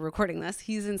 as we're recording this,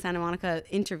 he's in Santa Monica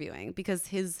interviewing because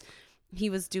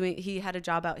he had a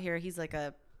job out here. He's like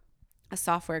a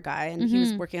software guy and he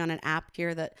was working on an app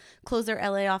here that closed their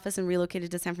LA office and relocated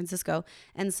to San Francisco.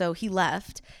 And so he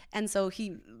left. And so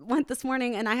he went this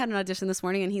morning and I had an audition this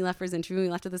morning and he left for his interview and we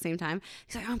left at the same time.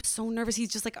 He's like, I'm so nervous. He's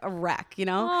just like a wreck, you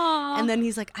know? Aww. And then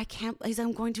he's like,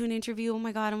 I'm going to an interview. Oh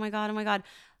my God.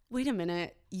 Wait a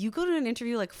minute. You go to an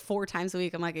interview like 4 times a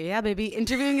week. I'm like, yeah, baby.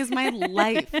 Interviewing is my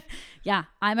life. Yeah.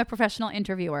 I'm a professional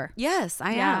interviewer. Yes,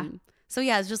 I am. So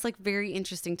it's just like very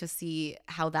interesting to see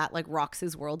how that like rocks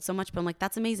his world so much. But I'm like,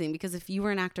 that's amazing because if you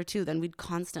were an actor too, then we'd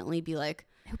constantly be like,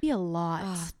 it would be a lot.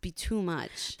 It'd be too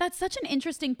much. That's such an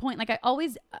interesting point. Like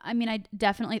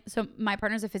so my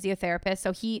partner's a physiotherapist,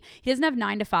 so he doesn't have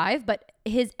 9 to 5, but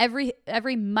his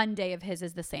every Monday of his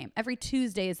is the same. Every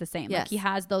Tuesday is the same. Yes. Like he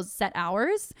has those set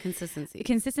hours.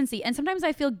 Consistency. And sometimes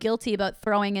I feel guilty about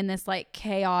throwing in this like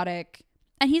chaotic,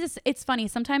 and it's funny.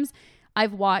 Sometimes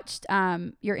I've watched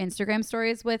your Instagram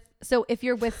stories so if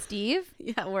you're with Steve.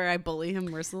 Yeah, where I bully him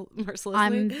mercilessly.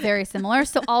 I'm very similar.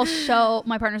 So I'll show,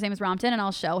 my partner's name is Rompton, and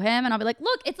I'll show him and I'll be like,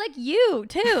 look, it's like you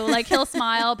too. Like he'll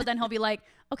smile, but then he'll be like,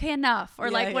 okay, enough. Or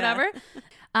whatever.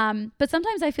 But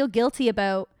sometimes I feel guilty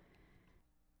about,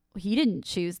 he didn't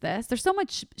choose this. There's so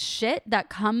much shit that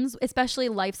comes, especially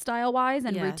lifestyle wise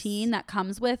and routine that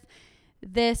comes with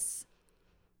this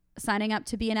signing up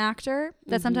to be an actor,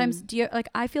 that sometimes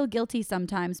I feel guilty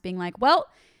sometimes being like, well,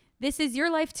 this is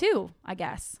your life too, I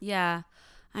guess. Yeah,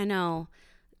 I know.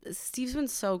 Steve's been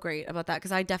so great about that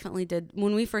because I definitely did.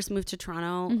 When we first moved to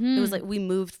Toronto, it was like we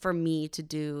moved for me to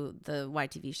do the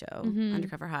YTV show,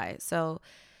 Undercover High. So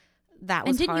that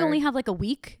was And didn't hard. You only have like a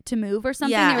week to move or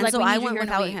something? Yeah, and so I went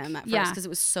without him at first because it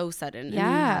was so sudden.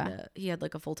 Yeah. And he had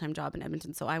like a full-time job in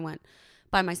Edmonton. So I went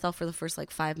by myself for the first like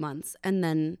 5 months, and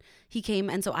then he came,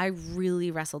 and so I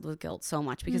really wrestled with guilt so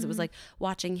much because it was like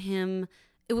watching him.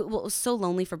 It was so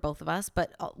lonely for both of us,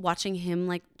 but watching him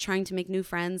like trying to make new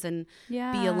friends and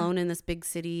be alone in this big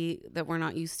city that we're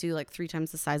not used to, like 3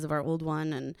 times the size of our old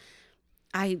one, and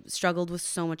I struggled with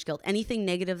so much guilt. Anything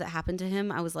negative that happened to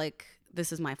him, I was like,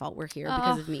 this is my fault. We're here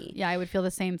because of me. Yeah, I would feel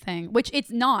the same thing, which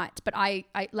it's not, but I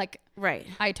right.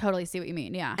 I totally see what you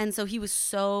mean. Yeah. And so he was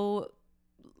so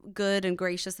good and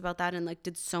gracious about that and like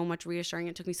did so much reassuring.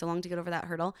 It took me so long to get over that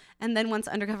hurdle. And then once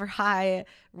Undercover High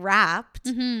wrapped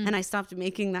and I stopped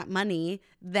making that money,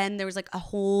 then there was like a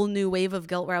whole new wave of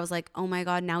guilt where I was like, oh my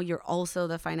God, now you're also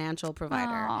the financial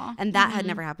provider. Aww. And that had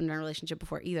never happened in a relationship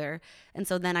before either. And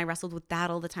so then I wrestled with that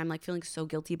all the time, like feeling so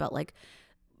guilty about like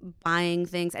buying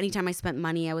things. Anytime I spent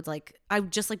money, I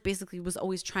just like basically was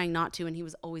always trying not to. And he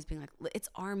was always being like, it's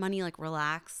our money, like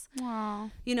relax. Aww.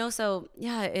 You know, so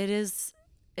yeah, it's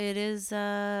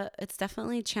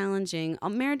definitely challenging.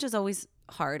 Marriage is always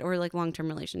hard, or like long-term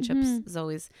relationships is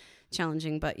always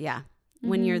challenging, but yeah,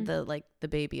 when you're the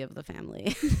baby of the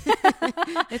family,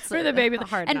 it's for the baby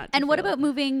hard. And what about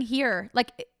moving here?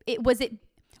 Like was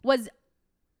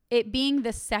it being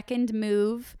the second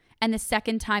move and the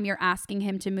second time you're asking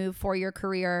him to move for your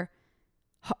career?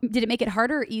 Did it make it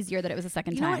harder or easier that it was the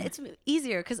second time? You know what? It's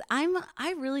easier because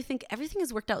I really think everything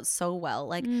has worked out so well.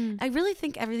 Like I really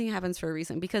think everything happens for a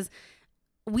reason, because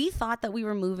we thought that we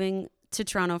were moving to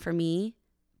Toronto for me,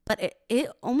 but it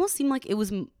almost seemed like it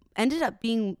was ended up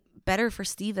being better for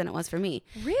Steve than it was for me.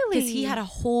 Really? Because he had a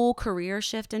whole career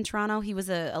shift in Toronto. He was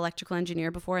an electrical engineer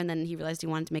before, and then he realized he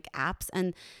wanted to make apps,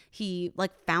 and he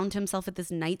like found himself at this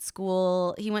night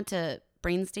school. He went to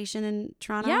Brain Station in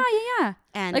Toronto. Yeah.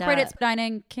 And like right at Spadina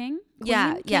and King?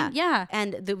 Yeah.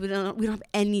 And we don't have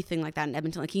anything like that in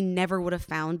Edmonton. Like he never would have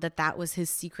found that was his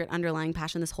secret underlying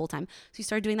passion this whole time. So he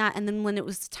started doing that. And then when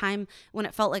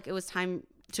it felt like it was time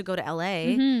to go to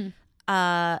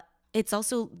LA, it's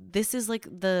also, this is like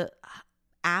the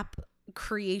app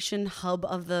creation hub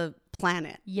of the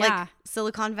planet. Yeah. Like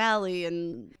Silicon Valley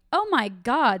and... Oh my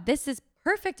God, this is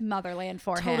perfect motherland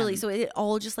for him. Totally. So it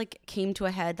all just like came to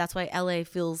a head. That's why LA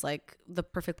feels like the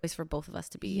perfect place for both of us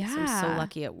to be. Yeah. So I'm so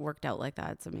lucky it worked out like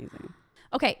that. It's amazing.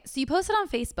 Okay. So you posted on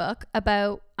Facebook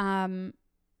about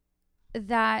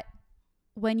that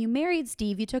when you married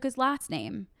Steve, you took his last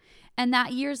name. And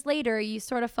that years later, you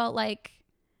sort of felt like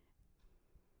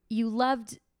you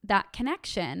loved that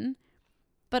connection,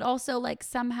 but also like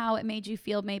somehow it made you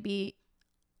feel maybe,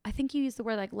 I think you used the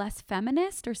word like less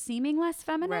feminist or seeming less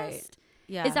feminist. Right.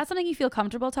 Yeah. Is that something you feel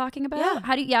comfortable talking about?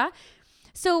 Yeah.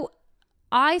 So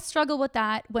I struggle with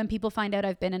that when people find out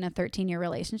I've been in a 13-year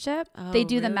relationship. Oh, they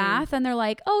do the really? math and they're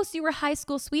like, oh, so you were high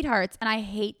school sweethearts. And I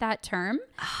hate that term.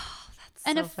 Oh, that's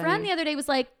and so a friend funny. the other day was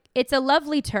like, it's a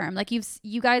lovely term. Like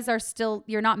you guys are still,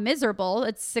 you're not miserable.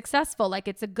 It's successful. Like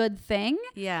it's a good thing.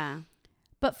 Yeah.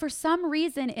 But for some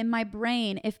reason in my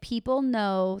brain, if people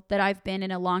know that I've been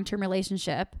in a long-term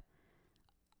relationship,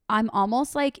 I'm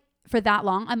almost like, for that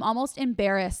long, I'm almost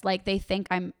embarrassed. Like they think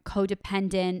I'm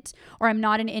codependent or I'm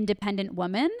not an independent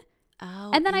woman.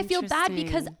 Oh, and then I feel bad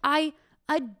because I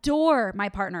adore my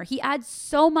partner. He adds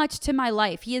so much to my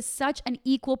life. He is such an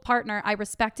equal partner. I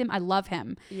respect him. I love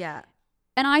him. Yeah.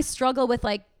 And I struggle with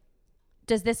like,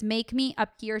 does this make me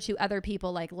appear to other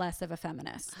people like less of a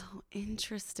feminist? Oh,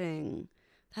 interesting.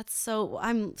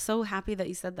 I'm so happy that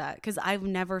you said that, because I've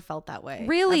never felt that way.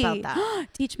 Really? About that.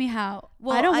 Teach me how.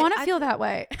 Well, I don't want to feel that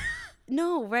way.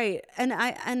 No, right.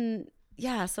 And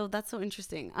yeah, so that's so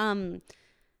interesting.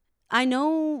 I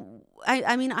know,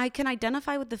 I mean, I can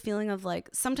identify with the feeling of like,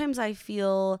 sometimes I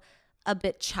feel a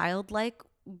bit childlike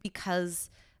because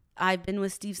I've been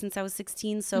with Steve since I was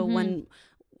 16. So when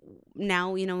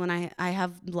I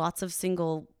have lots of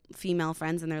single female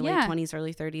friends in their late 20s,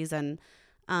 early 30s,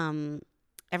 and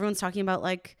everyone's talking about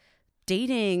like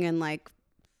dating and like,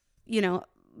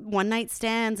 one night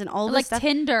stands and all this like stuff.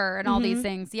 Tinder and all these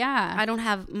things. Yeah. I don't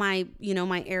have my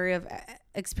area of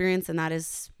experience, and that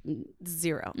is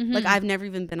zero. Like I've never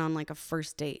even been on like a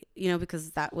first date,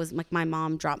 because that was like my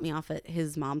mom dropped me off at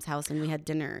his mom's house and we had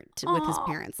dinner with his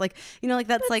parents. Like, like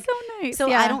that's like so nice.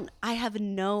 So I have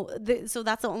so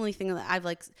that's the only thing that I've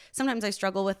like, sometimes I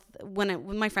struggle with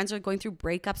when my friends are going through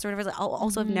breakups or whatever. Like,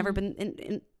 also I've never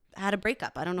been had a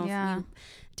breakup. I don't know if you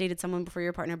dated someone before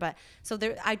your partner, but so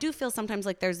there, I do feel sometimes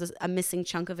like there's a missing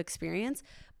chunk of experience,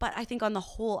 but I think on the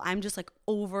whole, I'm just like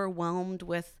overwhelmed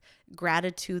with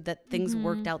gratitude that things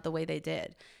worked out the way they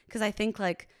did. Cause I think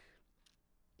like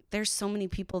there's so many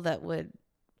people that would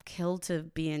kill to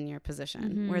be in your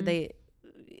position where they,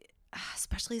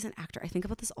 especially as an actor, I think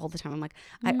about this all the time. I'm like,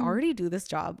 I already do this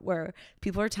job where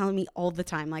people are telling me all the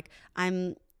time, like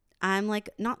I'm like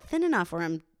not thin enough, or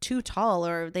I'm too tall,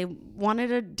 or they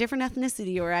wanted a different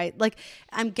ethnicity, or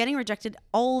I'm getting rejected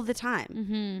all the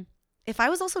time. If I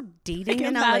was also dating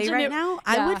in LA right now,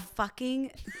 I would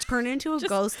fucking turn into a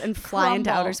ghost and fly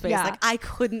into outer space. Yeah. Like I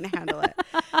couldn't handle it.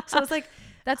 So it's like,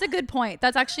 that's a good point.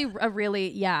 That's actually a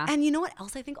really, And you know what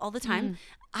else I think all the time?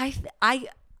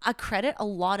 I credit a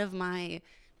lot of my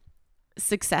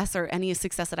success or any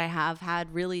success that I have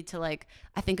had really to like,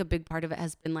 I think a big part of it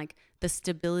has been like the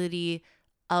stability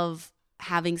of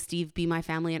having Steve be my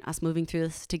family and us moving through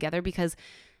this together. Because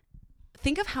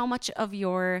think of how much of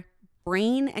your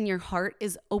brain and your heart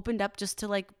is opened up just to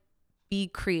like be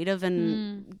creative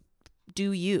and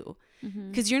do you.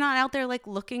 Because you're not out there like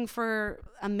looking for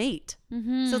a mate.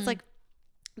 So it's like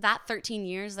that 13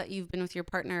 years that you've been with your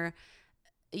partner,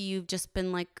 you've just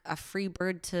been like a free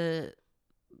bird to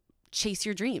chase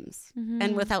your dreams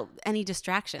and without any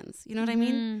distractions. You know what I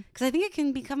mean? Because I think it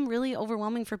can become really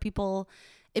overwhelming for people.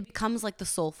 It becomes like the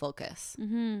sole focus.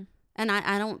 And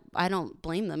I don't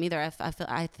blame them either.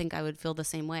 I think I would feel the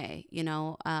same way, you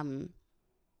know?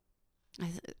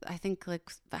 I think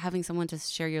like having someone to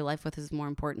share your life with is more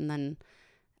important than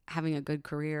having a good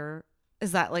career.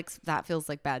 Is that like, that feels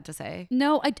like bad to say?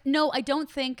 No, I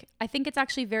don't think, I think it's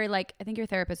actually very like, I think your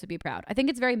therapist would be proud. I think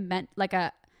it's very like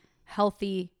a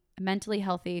healthy, mentally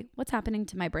healthy. What's happening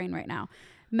to my brain right now?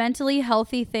 Mentally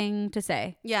healthy thing to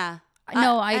say. Yeah.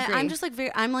 No, I agree. I'm just like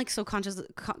I'm like so conscious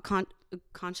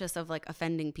of like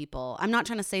offending people. I'm not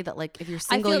trying to say that like if you're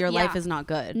single, your life is not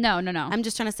good. No. I'm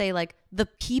just trying to say like the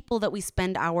people that we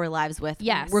spend our lives with,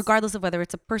 yes, regardless of whether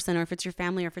it's a person or if it's your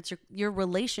family or if it's your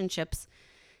relationships,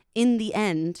 in the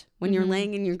end, when you're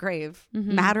laying in your grave,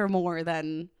 matter more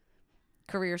than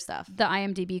career stuff. The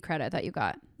IMDb credit that you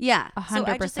got. Yeah. 100%. So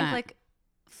I just think like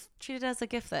treat it as a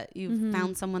gift that you've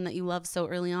found someone that you love so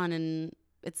early on and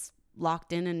it's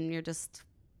locked in and you're just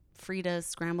free to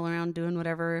scramble around doing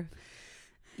whatever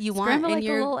you want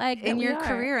like in your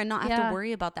career and not have to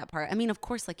worry about that part. I mean, of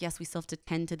course, like, yes, we still have to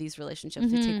tend to these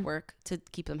relationships. They take work to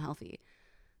keep them healthy,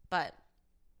 but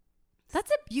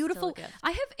that's a beautiful,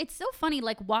 it's so funny.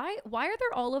 Like, why are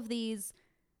there all of these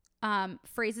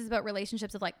phrases about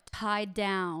relationships of like tied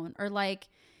down or like,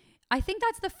 I think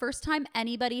that's the first time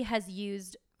anybody has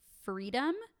used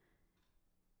freedom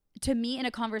to me in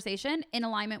a conversation in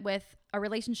alignment with a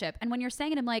relationship. And when you're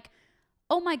saying it, I'm like,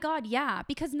 oh my God, yeah.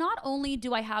 Because not only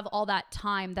do I have all that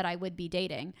time that I would be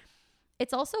dating,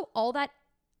 it's also all that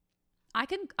I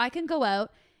can go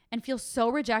out and feel so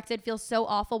rejected, feel so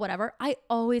awful, whatever. I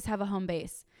always have a home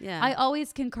base. Yeah. I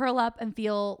always can curl up and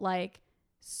feel like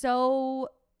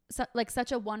like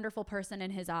such a wonderful person in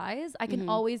his eyes. I can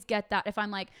always get that. If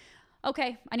I'm like,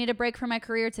 okay, I need a break from my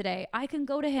career today, I can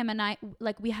go to him and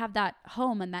we have that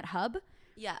home and that hub.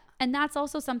 Yeah. And that's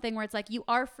also something where it's like you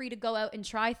are free to go out and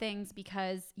try things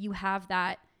because you have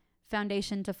that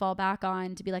foundation to fall back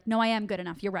on to be like, no, I am good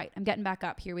enough. You're right. I'm getting back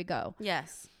up. Here we go.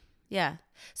 Yes. Yeah.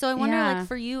 So I wonder like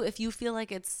for you, if you feel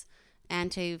like it's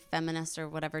anti-feminist or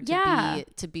whatever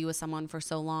to be with someone for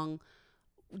so long,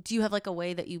 do you have like a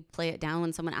way that you play it down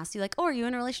when someone asks you like, oh, are you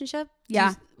in a relationship?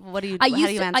 Yeah. How do you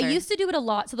answer? I used to do it a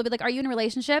lot. So they'll be like, are you in a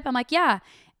relationship? I'm like, yeah.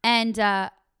 And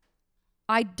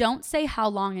I don't say how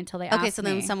long until they ask me. Okay, so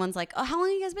then someone's like, oh, how long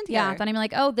have you guys been together? Yeah, then I'm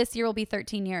like, oh, this year will be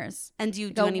 13 years. And do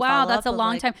you do any wow, that's a follow-up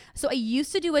long time. So I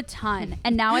used to do a ton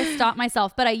and now I stop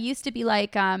myself. But I used to be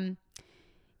like,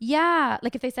 yeah,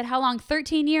 like if they said, how long?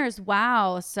 13 years.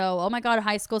 Wow. So, oh my God,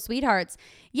 high school sweethearts.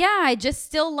 Yeah, I just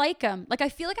still like them. Like, I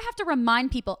feel like I have to remind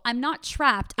people I'm not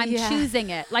trapped. I'm choosing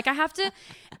it. Like I have to,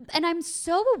 and I'm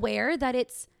so aware that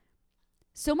it's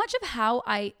so much of how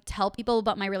I tell people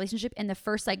about my relationship in the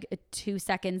first like 2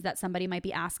 seconds that somebody might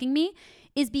be asking me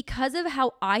is because of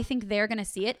how I think they're going to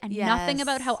see it and nothing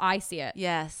about how I see it.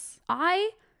 Yes.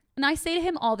 And I say to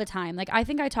him all the time, like, I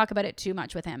think I talk about it too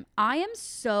much with him. I am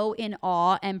so in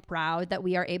awe and proud that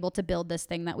we are able to build this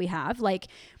thing that we have. Like,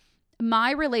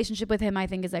 my relationship with him, I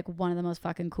think, is like one of the most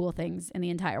fucking cool things in the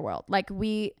entire world. Like,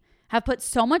 we have put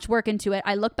so much work into it.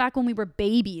 I look back when we were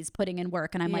babies putting in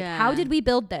work and I'm like, how did we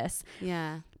build this?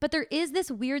 Yeah. But there is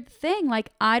this weird thing.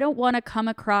 Like, I don't want to come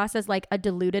across as like a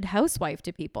deluded housewife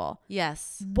to people.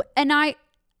 Yes. And I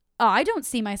don't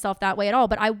see myself that way at all,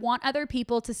 but I want other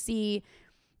people to see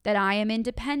that I am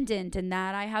independent and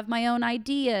that I have my own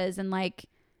ideas and like,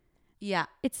 yeah,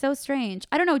 it's so strange.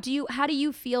 I don't know. How do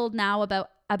you feel now about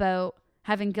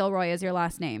having Gilroy as your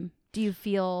last name? Do you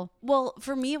feel? Well,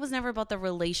 for me, it was never about the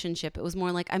relationship. It was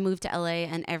more like I moved to LA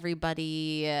and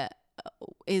everybody out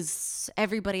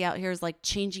here is like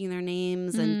changing their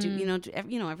names and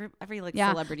every like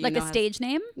celebrity, like a stage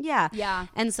name. Yeah. Yeah.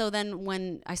 And so then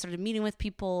when I started meeting with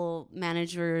people,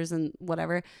 managers and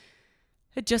whatever,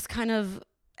 it just kind of,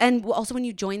 and also when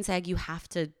you join SAG, you have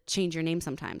to change your name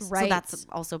sometimes. Right. So that's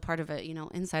also part of it,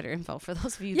 insider info for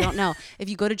those of you who don't know. If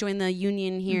you go to join the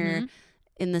union here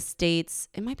in the States,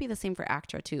 it might be the same for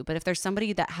ACTRA too. But if there's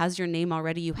somebody that has your name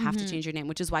already, you have to change your name,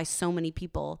 which is why so many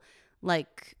people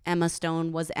like Emma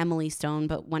Stone was Emily Stone,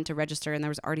 but went to register and there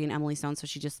was already an Emily Stone. So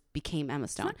she just became Emma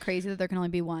Stone. It's not crazy that there can only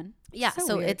be one. Yeah.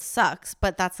 So it sucks,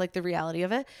 but that's like the reality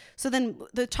of it. So then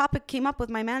the topic came up with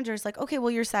my manager. It's like, okay,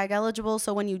 well, you're SAG eligible.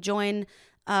 So when you join,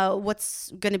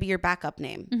 what's going to be your backup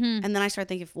name? And then I started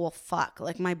thinking, well, fuck,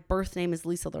 like my birth name is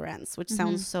Lisa Lorenz, which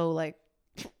sounds so like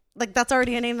that's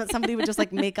already a name that somebody would just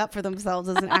like make up for themselves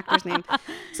as an actor's name.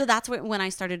 So that's when I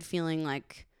started feeling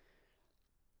like,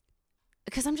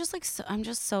 because I'm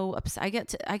just so upset.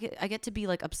 I get to be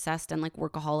like obsessed and like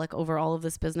workaholic over all of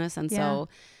this business. And so,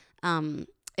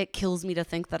 it kills me to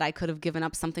think that I could have given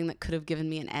up something that could have given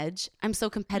me an edge. I'm so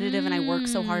competitive and I work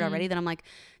so hard already that I'm like,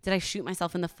 did I shoot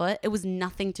myself in the foot? It was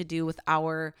nothing to do with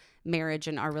our marriage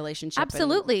and our relationship.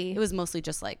 Absolutely. And it was mostly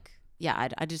just like, yeah,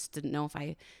 I just didn't know if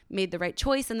I made the right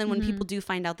choice. And then when people do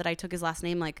find out that I took his last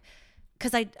name, like,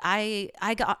 because I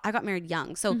got married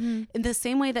young. So in the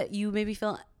same way that you maybe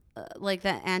feel like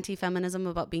that anti-feminism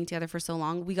about being together for so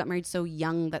long, we got married so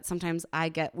young that sometimes I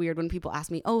get weird when people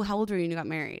ask me, oh, how old were you when you got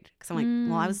married? Because I'm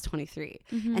like, well, I was 23.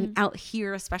 And out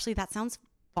here especially, that sounds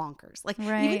bonkers. Like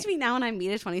even to me now when I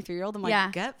meet a 23-year-old, I'm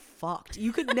like, get fucked.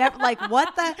 You could never, like,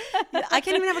 what the, I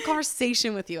can't even have a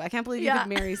conversation with you. I can't believe you could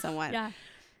marry someone.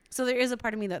 So there is a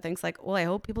part of me that thinks like, well, I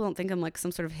hope people don't think I'm like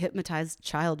some sort of hypnotized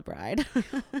child bride.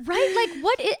 Right?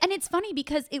 Like and it's funny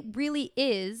because it really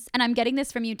is, and I'm getting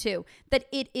this from you too, that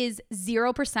it is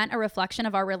 0% a reflection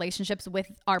of our relationships with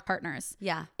our partners.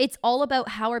 Yeah. It's all about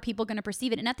how are people going to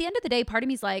perceive it. And at the end of the day, part of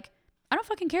me's like, I don't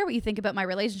fucking care what you think about my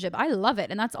relationship. I love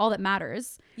it. And that's all that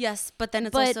matters. Yes. But then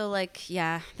it's also like,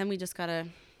 then we just gotta,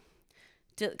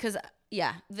 because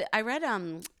I read,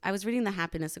 I was reading The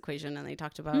Happiness Equation and they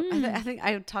talked about, I think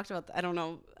I talked about, I don't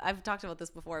know, I've talked about this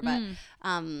before, but,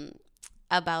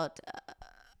 about,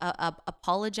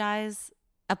 apologizing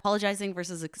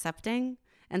versus accepting.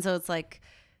 And so it's like,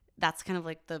 that's kind of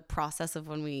like the process of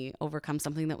when we overcome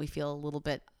something that we feel a little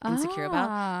bit insecure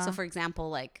about. So for example,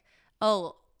 like,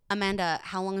 oh, Amanda,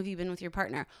 how long have you been with your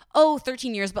partner? Oh,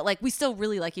 13 years, but like we still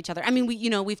really like each other. I mean,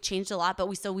 we've changed a lot, but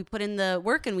we put in the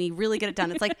work and we really get it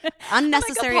done. It's like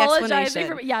unnecessary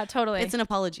explanation. Yeah, totally. It's an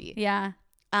apology. Yeah.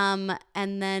 And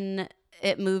then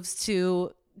it moves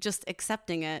to just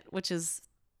accepting it, which is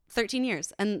 13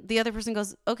 years. And the other person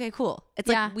goes, okay, cool. It's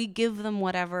like we give them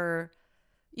whatever,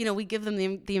 we give them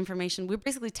the information. We're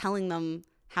basically telling them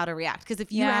how to react. Because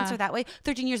if you answer that way,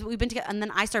 13 years, but we've been together, and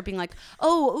then I start being like,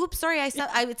 oh, oops, sorry,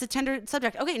 it's a tender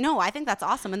subject. Okay, no, I think that's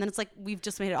awesome. And then it's like, we've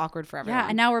just made it awkward for everyone. Yeah,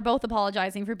 and now we're both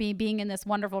apologizing for being in this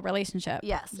wonderful relationship.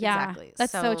 Yes, exactly.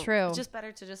 That's so true. It's just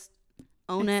better to just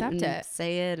own it and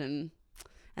say it, and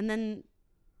then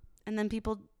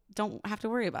people don't have to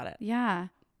worry about it. Yeah.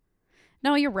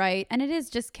 No, you're right. And it is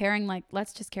just caring, like,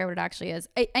 let's just care what it actually is.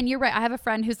 And you're right. I have a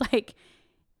friend who's like,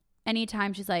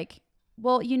 anytime she's like,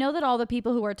 well, you know that all the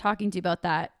people who are talking to you about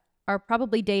that are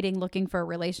probably dating, looking for a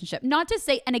relationship. Not to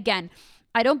say, and again,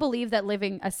 I don't believe that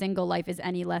living a single life is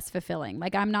any less fulfilling.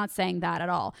 Like, I'm not saying that at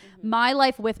all. My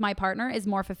life with my partner is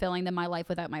more fulfilling than my life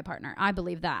without my partner. I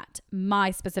believe that.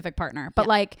 My specific partner. But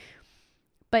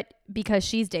but because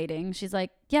she's dating, she's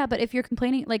like, yeah, but if you're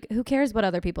complaining, like, who cares what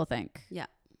other people think? Yeah.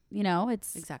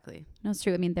 It's exactly. No, it's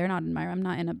true. I mean, they're not in my,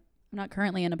 I'm not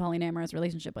currently in a polyamorous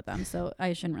relationship with them, so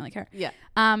I shouldn't really care. Yeah.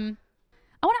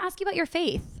 I want to ask you about your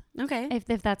faith. Okay.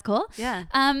 If that's cool. Yeah.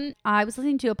 I was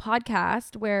listening to a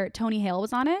podcast where Tony Hale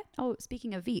was on it. Oh,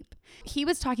 speaking of Veep, he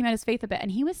was talking about his faith a bit,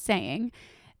 and he was saying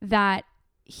that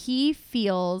he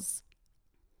feels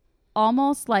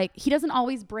almost like he doesn't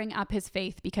always bring up his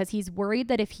faith because he's worried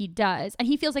that if he does, and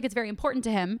he feels like it's very important to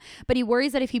him, but he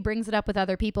worries that if he brings it up with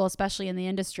other people, especially in the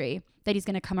industry, that he's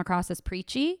going to come across as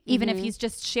preachy, even if he's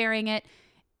just sharing it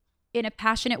in a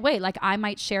passionate way. Like, I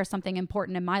might share something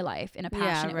important in my life in a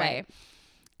passionate way.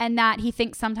 And that he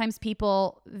thinks sometimes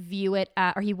people view it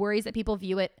or he worries that people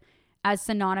view it as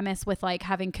synonymous with like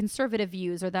having conservative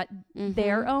views or that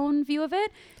their own view of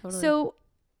it. Totally. So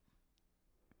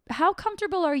how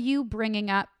comfortable are you bringing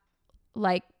up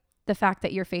like the fact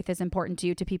that your faith is important to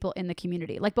you to people in the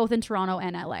community, like both in Toronto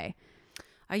and LA?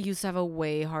 I used to have a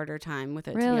way harder time with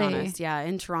it, really? To be honest. Yeah.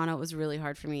 In Toronto, it was really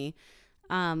hard for me.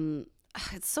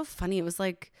 It's so funny. It was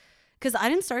like, because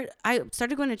I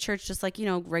started going to church just like,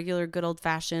 regular good old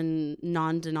fashioned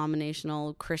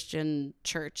non-denominational Christian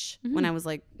church when I was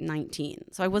like 19.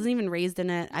 So I wasn't even raised in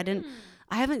it. I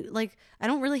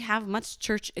don't really have much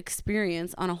church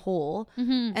experience on a whole,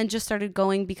 and just started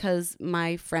going because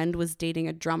my friend was dating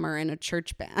a drummer in a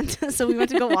church band. So we went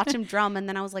to go watch him drum. And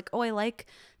then I was like, oh, I like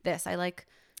this. I like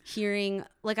hearing,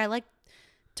 like, I like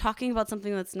talking about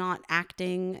something that's not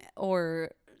acting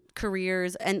or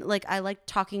careers, and like I like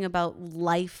talking about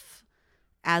life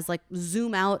as like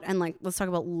zoom out and like let's talk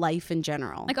about life in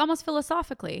general, like almost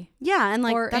philosophically. Yeah, and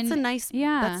like Or that's in- a nice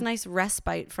that's a nice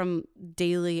respite from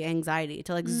daily anxiety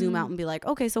to like zoom out and be like,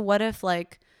 okay, so what if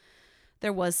like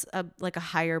there was a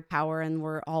higher power and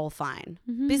we're all fine.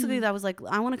 Basically that was like,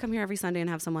 I want to come here every Sunday and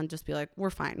have someone just be like, we're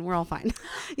fine, we're all fine.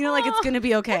 You know, like it's gonna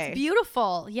be okay. That's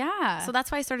beautiful. Yeah. So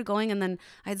that's why I started going, and then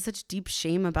I had such deep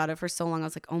shame about it for so long. I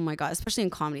was like, oh my God, especially in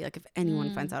comedy, like if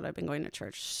anyone finds out I've been going to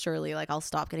church, surely like I'll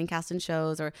stop getting cast in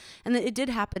shows. And it did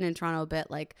happen in Toronto a bit,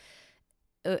 like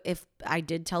if I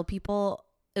did tell people,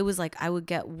 it was like I would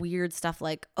get weird stuff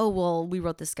like, oh, well, we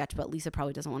wrote this sketch, but Lisa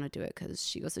probably doesn't want to do it because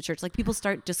she goes to church. Like people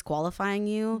start disqualifying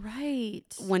you. Right.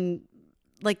 When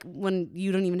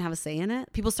you don't even have a say in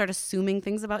it. People start assuming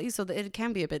things about you, so that it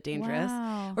can be a bit dangerous.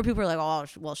 Wow. Or people are like, oh,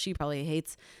 well, she probably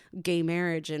hates gay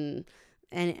marriage and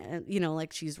you know,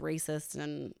 like she's racist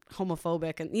and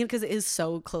homophobic, and you know, because it is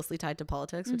so closely tied to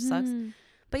politics, which sucks.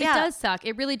 But yeah, it does suck.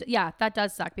 It really, that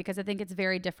does suck because I think it's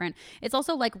very different. It's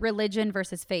also like religion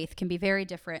versus faith can be very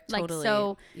different. Totally. Like,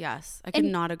 so yes, I could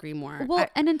not agree more. Well,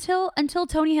 and until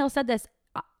Tony Hale said this,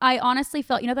 I honestly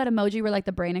felt, you know, that emoji where like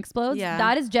the brain explodes. Yeah.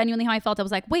 That is genuinely how I felt. I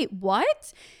was like, wait,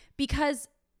 what? Because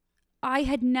I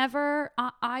had never,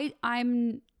 I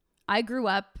grew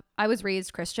up, I was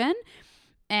raised Christian,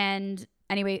 and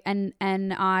anyway, and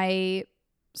I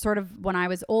sort of, when I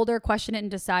was older, questioned it and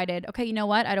decided, okay, you know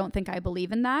what? I don't think I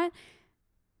believe in that.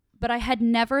 But I had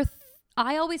never,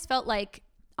 I always felt like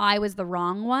I was the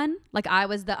wrong one. Like I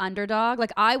was the underdog.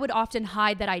 Like I would often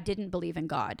hide that I didn't believe in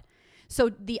God. So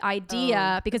the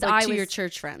idea, because like I to was your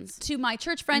church friends, to my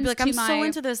church friends, like, I'm so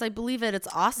into this. I believe it. It's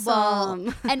awesome.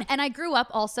 Well, and I grew up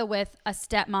also with a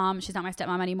stepmom. She's not my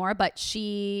stepmom anymore, but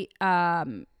she,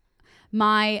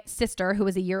 my sister, who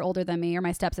was a year older than me, or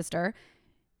my stepsister,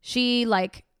 she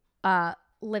like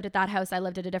lived at that house. I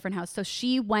lived at a different house. So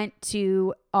she went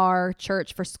to our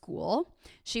church for school.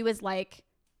 She was like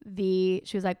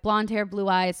blonde hair, blue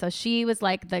eyes. So she was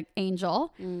like the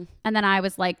angel. And then I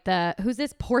was like who's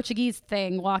this Portuguese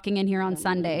thing walking in here on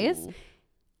Sundays?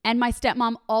 And my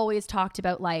stepmom always talked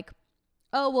about like,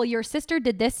 oh, well, your sister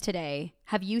did this today.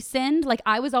 Have you sinned? Like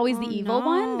I was always the evil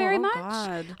one very much.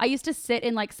 God. I used to sit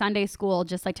in like Sunday school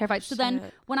just like terrified. So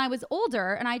then when I was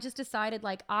older and I just decided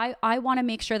like I want to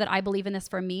make sure that I believe in this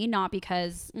for me, not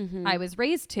because I was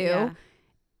raised to. Yeah.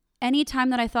 Anytime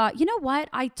that I thought, you know what,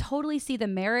 I totally see the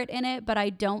merit in it, but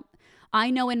I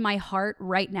know in my heart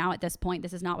right now at this point,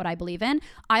 this is not what I believe in.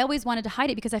 I always wanted to hide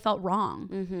it because I felt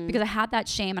wrong, because I had that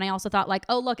shame. And I also thought like,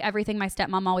 oh, look, everything my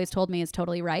stepmom always told me is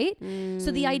totally right. So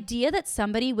the idea that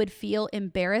somebody would feel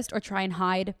embarrassed or try and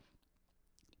hide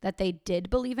that they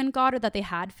did believe in God or that they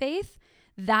had faith,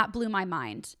 that blew my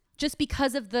mind. Just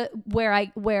because of the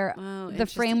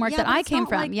framework that I came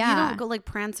from. Like, you don't go like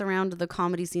prance around the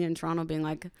comedy scene in Toronto being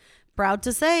like, proud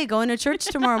to say, going to church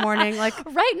tomorrow morning. Like,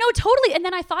 right? No, totally. And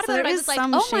then I thought so about it. there I is was like,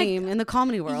 some oh shame in the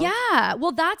comedy world. Yeah.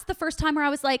 Well, that's the first time where I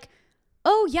was like,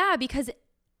 oh yeah, because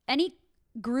any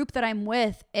group that I'm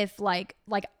with, if like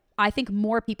I think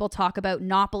more people talk about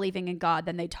not believing in God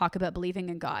than they talk about believing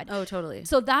in God. Oh, totally.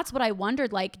 So that's what I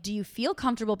wondered. Like, do you feel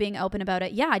comfortable being open about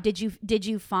it? Yeah. Did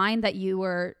you find that you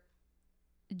were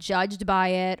judged by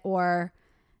it or?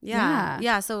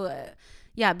 Yeah. So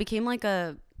it became like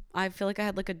I feel like I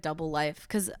had like a double life,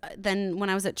 because then when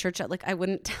I was at church, like I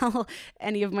wouldn't tell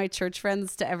any of my church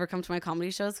friends to ever come to my comedy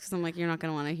shows, because I'm like, you're not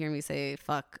going to want to hear me say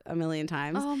fuck a million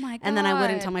times. Oh my God. And then I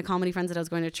wouldn't tell my comedy friends that I was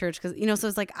going to church, because, you know, so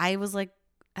it's like I was like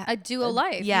a dual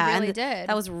life. Yeah, you really and did.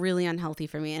 That was really unhealthy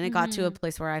for me, and it got to a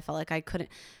place where I felt like I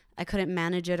couldn't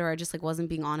manage it, or I just like wasn't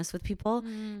being honest with people.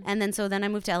 And then I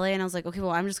moved to LA, and I was like, okay,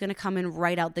 well, I'm just going to come in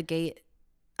right out the gate.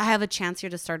 I have a chance here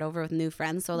to start over with new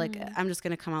friends. So like, I'm just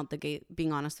going to come out the gate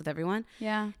being honest with everyone.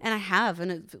 Yeah. And I have,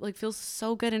 and it like feels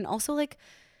so good. And also like,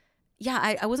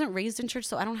 yeah, I wasn't raised in church,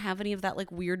 so I don't have any of that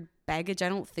like weird baggage. I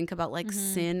don't think about like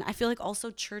sin. I feel like also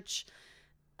church,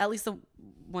 at least the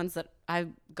ones that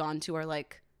I've gone to are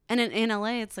like, and in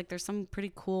LA, it's like there's some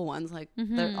pretty cool ones. Like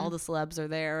all the celebs are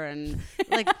there, and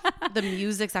like the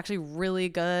music's actually really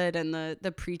good, and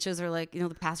the preachers are like, you know,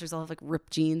 the pastors all have like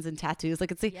ripped jeans and tattoos.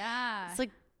 Like it's like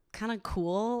kind of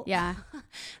cool. Yeah.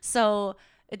 So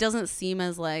it doesn't seem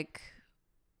as like,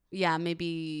 yeah,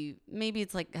 maybe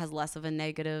it's like has less of a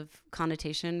negative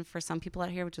connotation for some people out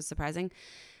here, which is surprising.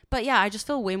 But yeah, I just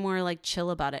feel way more like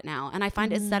chill about it now, and I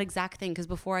find it's that exact thing, because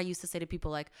before I used to say to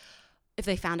people like, if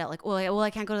they found out like, well, I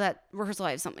can't go to that rehearsal,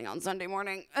 I have something on Sunday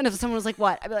morning. And if someone was like,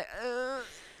 what? I'd be like,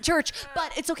 church,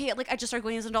 but it's okay. Like I just started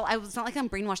going as an adult. It's not like I'm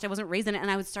brainwashed. I wasn't raised in it,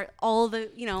 and I would start all the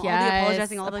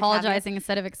apologizing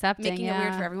instead of accepting, making it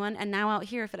weird for everyone. And now out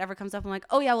here, if it ever comes up, I'm like,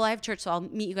 oh yeah, well I have church, so I'll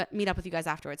meet up with you guys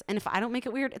afterwards. And if I don't make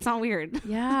it weird, it's not weird.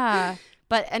 Yeah.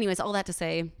 But anyways, all that to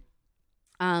say,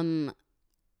 I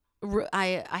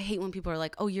hate when people are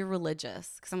like, oh, you're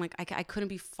religious, because I'm like, I couldn't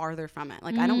be farther from it.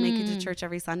 Like I don't make it to church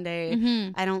every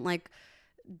Sunday. I don't like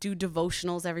do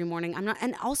devotionals every morning. I'm not,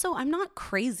 and also I'm not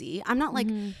crazy. I'm not like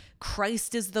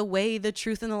Christ is the way, the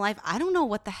truth, and the life. I don't know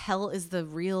what the hell is the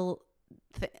real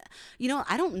thing.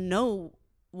 I don't know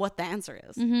what the answer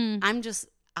is.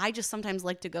 I just sometimes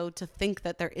like to go to think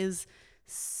that there is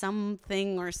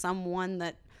something or someone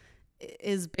that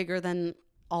is bigger than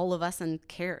all of us and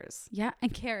cares. Yeah,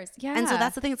 and cares. Yeah. And so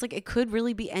that's the thing. It's like it could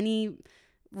really be any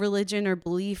religion or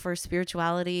belief or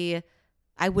spirituality.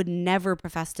 I would never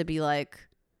profess to be like,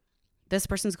 this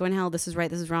person's going to hell, this is right,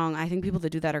 this is wrong. I think people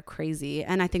that do that are crazy.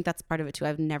 And I think that's part of it too.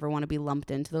 I've never want to be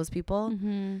lumped into those people.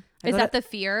 Is that the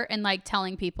fear in like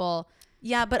telling people?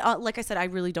 Yeah, but like I said, I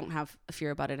really don't have a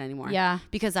fear about it anymore. Yeah.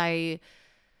 Because it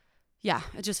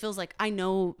just feels like I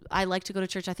know I like to go to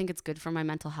church. I think it's good for my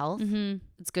mental health.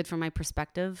 It's good for my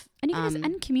perspective. And you guys,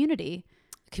 and community.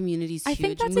 Community's huge. I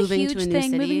think that's moving a huge to a new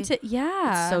thing. city.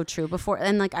 It's so true. Before,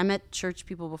 and like I met church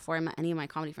people before I met any of my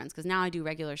comedy friends, because now I do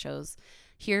regular shows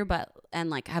here, and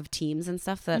like have teams and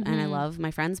stuff and I love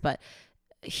my friends. But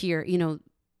here,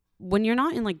 when you're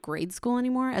not in like grade school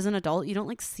anymore as an adult, you don't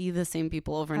like see the same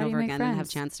people over and over again and have a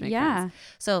chance to make friends.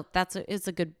 So it's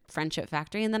a good friendship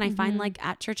factory. And then I find like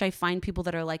at church, I find people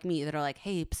that are like me, that are like,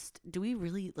 hey, psst, do we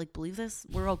really like believe this?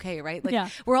 We're okay, right?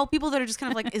 Like we're all people that are just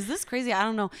kind of like, is this crazy? I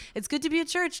don't know. It's good to be at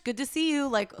church. Good to see you.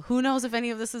 Like, who knows if any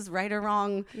of this is right or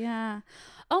wrong? Yeah.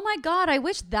 Oh my God. I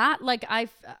wish that like, I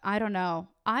don't know.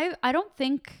 I don't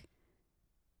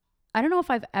know if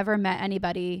I've ever met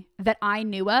anybody that I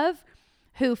knew of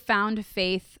who found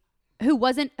faith, who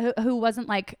wasn't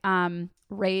like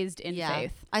raised in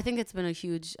faith. I think it's been a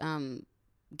huge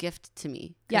gift to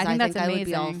me. Yeah, I think that's amazing. I would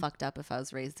be all fucked up if I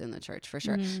was raised in the church, for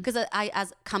sure. Because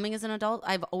as coming as an adult,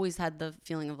 I've always had the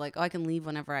feeling of like, oh, I can leave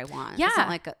whenever I want. Yeah. It's not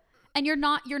like and you're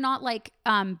not like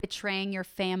betraying your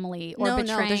family or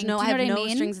betraying. I have no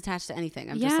strings attached to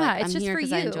anything. I'm just like, I'm here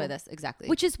because I enjoy this. Exactly.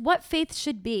 Which is what faith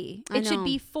should be. It should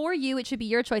be for you. It should be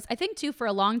your choice. I think too, for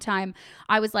a long time,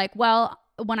 I was like, well,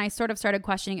 when I sort of started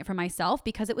questioning it for myself,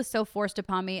 because it was so forced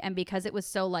upon me, and because it was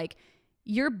so like,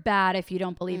 you're bad if you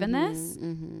don't believe in this,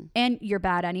 and you're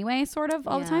bad anyway, sort of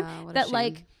all the time. That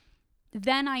like,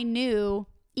 then I knew,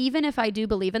 even if I do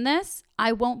believe in this,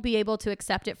 I won't be able to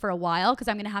accept it for a while, because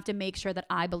I'm going to have to make sure that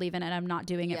I believe in it and I'm not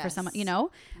doing it for someone,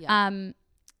 Yeah.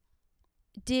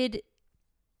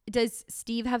 Does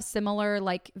Steve have similar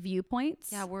like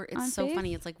viewpoints? Yeah, it's so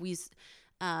funny. It's like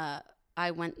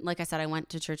I went, like I said, I went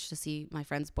to church to see my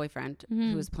friend's boyfriend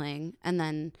who was playing, and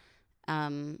then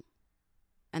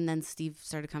Steve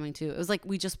started coming too. It was like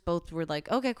we just both were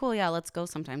like, okay, cool, yeah, let's go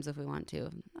sometimes if we want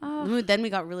to. Then we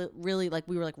got really like,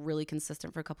 we were like really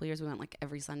consistent for a couple of years. We went like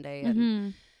every Sunday,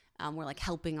 and we're like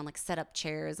helping on like set up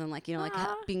chairs and like like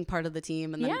being part of the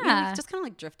team, and then we just kind of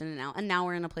like drift in and out. And now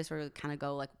we're in a place where we kind of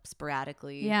go like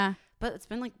sporadically. Yeah, but it's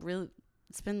been like really.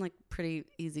 It's been like pretty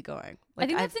easy going. Like, I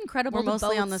think that's incredible. We're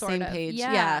mostly on the same page.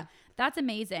 Yeah. That's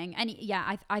amazing. And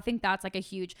yeah, I think that's like a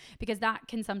huge, because that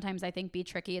can sometimes I think be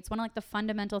tricky. It's one of like the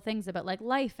fundamental things about like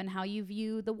life and how you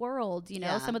view the world,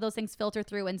 some of those things filter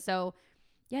through. And so,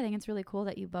 yeah, I think it's really cool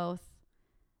that you both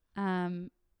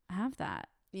have that.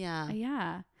 Yeah.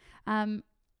 Yeah.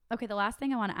 Okay. The last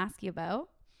thing I want to ask you about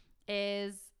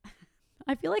is,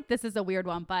 I feel like this is a weird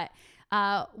one, but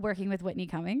working with Whitney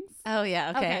Cummings. Oh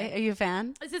yeah. Okay. Are you a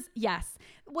fan? Yes.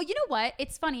 Well, you know what?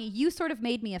 It's funny. You sort of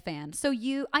made me a fan. So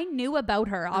I knew about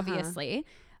her, obviously,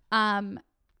 stand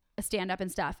up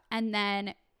and stuff. And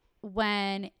then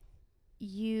when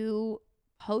you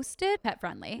hosted Pet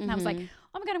Friendly, and I was like,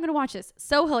 oh my God, I'm going to watch this.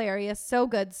 So hilarious. So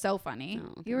good. So funny.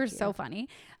 You were so funny.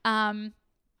 And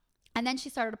then she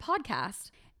started a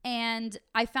podcast. And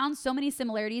I found so many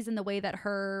similarities in the way that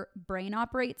her brain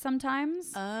operates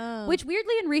sometimes, which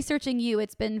weirdly in researching you,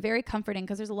 it's been very comforting,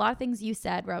 because there's a lot of things you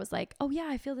said where I was like, oh yeah,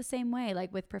 I feel the same way,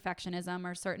 like with perfectionism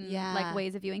or certain like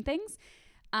ways of viewing things.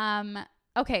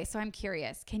 Okay. So I'm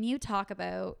curious, can you talk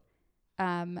about,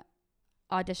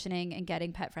 auditioning and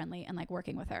getting Pet Friendly and like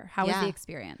working with her? How was the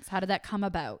experience? How did that come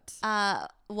about?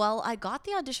 Well, I got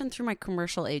the audition through my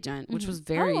commercial agent, which was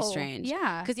very strange.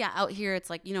 Yeah. Because out here it's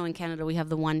like, in Canada we have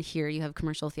the one, here you have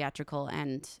commercial, theatrical,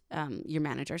 and your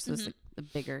manager. So it's like a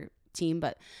bigger team.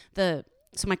 But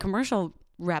so my commercial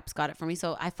reps got it for me.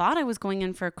 So I thought I was going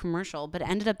in for a commercial, but it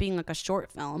ended up being like a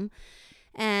short film.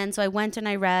 And so I went and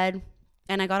I read,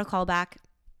 and I got a call back.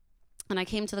 And I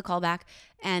came to the callback,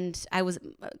 and I was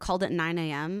called at 9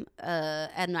 a.m.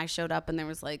 And I showed up, and there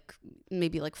was like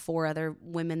maybe like 4 other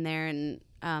women there, and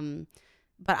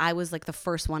but I was like the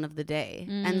first one of the day,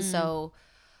 and so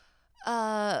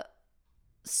Do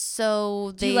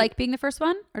you like being the first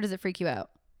one, or does it freak you out?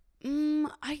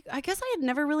 I guess I had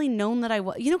never really known that I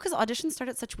was, because auditions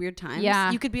start at such weird times.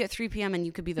 Yeah. You could be at 3 p.m. and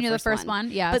you could be the first one.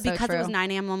 Yeah. But so because true. it was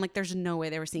 9 a.m., I'm like, there's no way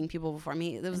they were seeing people before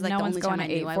me. It was like no the one's only going time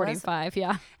at I knew I was. 8:45.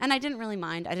 Yeah. And I didn't really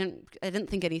mind. I didn't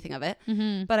think anything of it.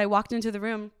 But I walked into the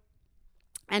room,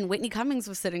 and Whitney Cummings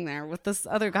was sitting there with this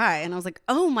other guy, and I was like,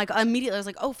 oh my god! Immediately, I was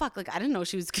like, oh fuck! Like I didn't know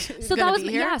she was. So that was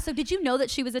here. So did you know that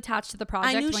she was attached to the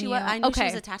project? I knew she was. I knew she Okay.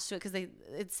 was attached to it because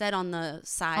it said on the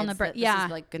side that this is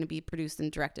like going to be produced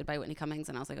and directed by Whitney Cummings,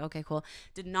 and I was like, okay, cool.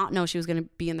 Did not know she was going to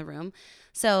be in the room,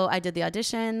 so I did the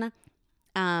audition.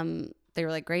 They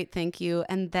were like, great, thank you,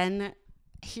 and then.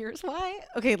 Here's why.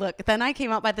 Okay, look, then I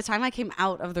came out. By the time I came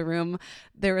out of the room,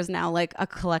 there was now like a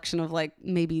collection of like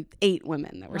maybe 8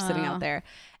 women that were sitting out there.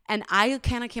 And I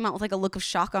kind of came out with like a look of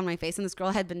shock on my face. And this girl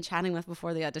I had been chatting with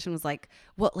before the audition was like,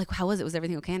 what, like, how was it? Was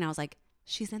everything okay? And I was like,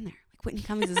 she's in there. Like Whitney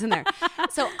Cummings is in there.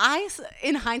 So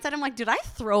in hindsight, I'm like, did I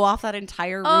throw off that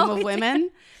entire room of women?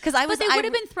 Because But they would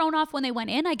have been thrown off when they went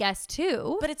in, I guess,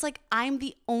 too. But it's like, I'm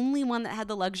the only one that had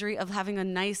the luxury of having a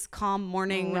nice, calm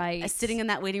morning, sitting in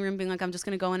that waiting room being like, I'm just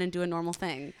going to go in and do a normal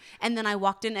thing. And then I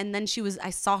walked in, and then I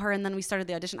saw her, and then we started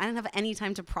the audition. I didn't have any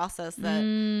time to process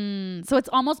that. So it's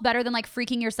almost better than like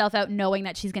freaking yourself out knowing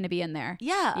that she's going to be in there.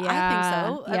 Yeah, I think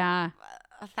so. Yeah.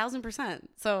 1,000%.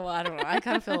 So I don't know. I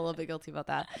kind of feel a little bit guilty about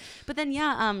that. But then,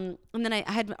 and then I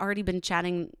had already been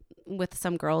chatting with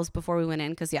some girls before we went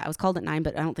in. Cause I was called at 9,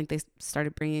 but I don't think they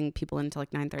started bringing people in until like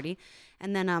 9:30.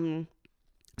 And then,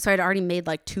 so I'd already made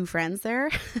like 2 friends there.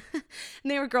 And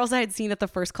they were girls I had seen at the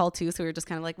first call too. So we were just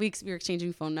kind of like, we were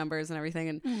exchanging phone numbers and everything,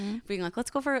 and being like, let's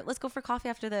go for coffee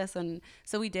after this. And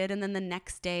so we did. And then the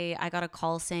next day I got a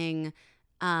call saying,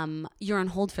 you're on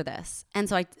hold for this. And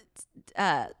so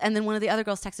and then one of the other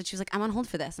girls texted, she was like, I'm on hold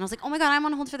for this. And I was like, oh my God, I'm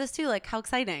on hold for this too. Like, how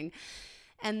exciting.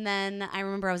 And then I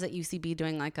remember I was at UCB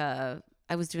doing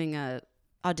I was doing a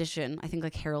audition, I think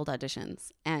like Herald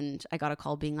auditions. And I got a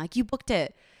call being like, you booked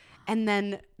it. And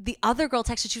then the other girl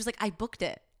texted, she was like, I booked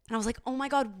it. And I was like, oh my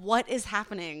God, what is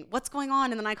happening? What's going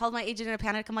on? And then I called my agent in a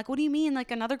panic. I'm like, what do you mean?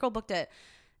 Like another girl booked it.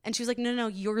 And she was like, no,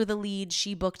 you're the lead.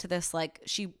 She booked this, like,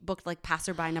 she booked like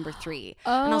passerby number 3.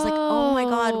 And I was like, oh my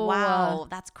God, wow,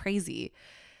 that's crazy.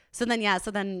 So then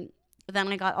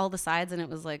I got all the sides, and it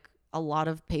was like a lot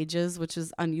of pages, which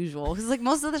is unusual. Because like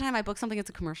most of the time I book something,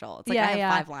 it's a commercial. It's like I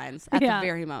have 5 lines at the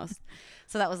very most.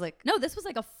 So that was like. No, this was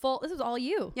like this was all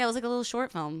you. Yeah, it was like a little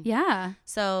short film. Yeah.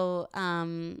 So,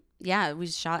 we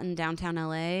shot in downtown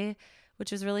LA,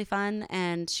 which was really fun.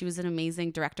 And she was an amazing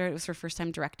director. It was her first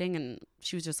time directing, and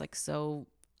she was just like so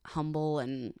humble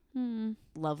and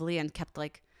lovely, and kept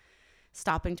like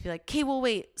stopping to be like, okay, well,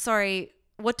 wait, sorry,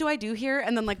 what do I do here?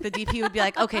 And then like the DP would be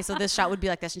like, okay, so this shot would be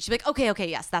like this. And she'd be like, okay,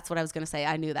 yes, that's what I was going to say.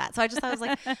 I knew that. So I just thought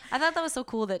I thought that was so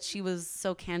cool that she was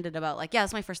so candid about like, yeah,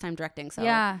 it's my first time directing. So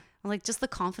yeah. Like just the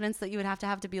confidence that you would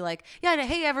have to be like, yeah,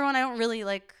 hey everyone, I don't really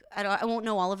like, I won't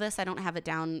know all of this. I don't have it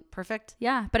down perfect.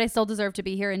 Yeah. But I still deserve to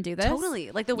be here and do this. Totally.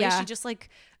 Like the way she just like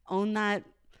owned that,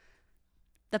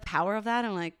 the power of that.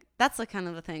 I'm like, that's like kind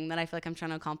of the thing that I feel like I'm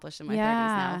trying to accomplish in my 30s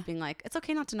now, being like, it's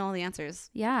okay not to know all the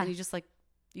answers. Yeah. And you just like,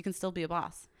 you can still be a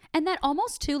boss. And that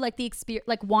almost too, like the experience,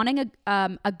 like wanting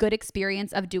a good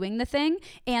experience of doing the thing,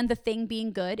 and the thing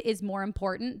being good is more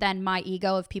important than my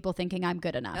ego of people thinking I'm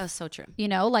good enough. That's so true.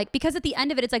 Like, because at the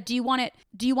end of it, it's like, do you want it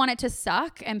to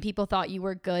suck and people thought you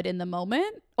were good in the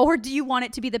moment? Or do you want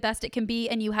it to be the best it can be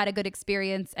and you had a good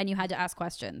experience and you had to ask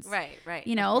questions? Right.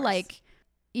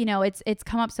 It's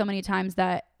come up so many times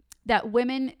that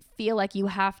women feel like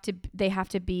they have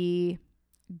to be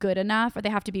good enough, or they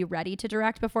have to be ready to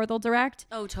direct before they'll direct.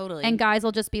 Oh, totally. And guys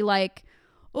will just be like,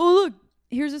 oh, look,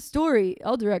 here's a story,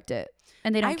 I'll direct it.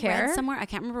 And they don't care. I read somewhere, I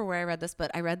can't remember where I read this, but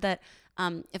I read that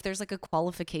if there's like a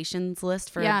qualifications list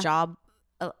for a job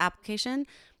application,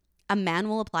 a man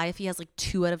will apply if he has like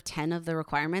 2 out of 10 of the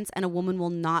requirements, and a woman will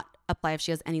not apply if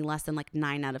she has any less than like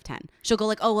 9 out of 10. She'll go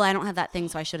like, oh, well, I don't have that thing,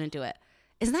 so I shouldn't do it.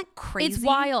 Isn't that crazy? It's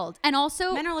wild. And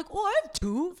also, men are like, oh, I have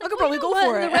 2. I could probably go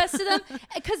for it. The rest of them,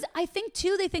 because I think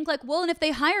too, they think like, well, and if they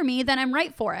hire me, then I'm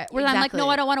right for it. Where I'm like, no,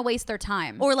 I don't want to waste their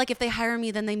time. Or like if they hire me,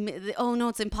 then they oh no,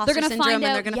 it's imposter syndrome, and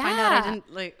they're gonna find out I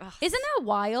didn't like. Ugh. Isn't that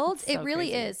wild? So it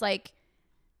really is, like,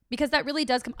 because that really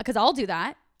does come. Because I'll do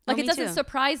that. Like it doesn't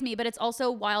surprise me, but it's also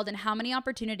wild. And how many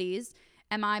opportunities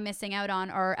am I missing out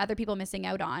on, or other people missing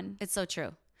out on? It's so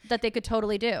true that they could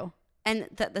totally do. And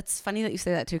that's funny that you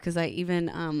say that too, because I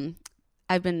even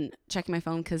I've been checking my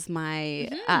phone because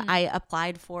I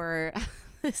applied for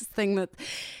this thing that,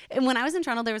 and when I was in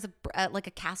Toronto, there was like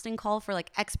a casting call for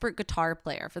like expert guitar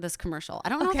player for this commercial. I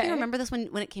don't know if you remember this when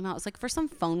it came out. It was like for some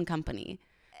phone company.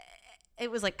 It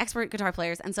was like expert guitar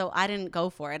players. And so I didn't go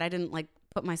for it. I didn't like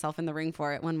put myself in the ring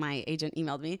for it when my agent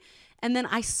emailed me. And then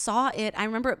I saw it. I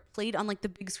remember it played on like the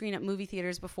big screen at movie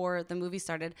theaters before the movie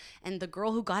started. And the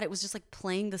girl who got it was just like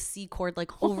playing the C chord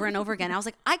like over and over again. I was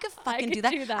like, I could fucking do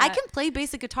that. I can play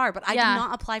basic guitar, but I did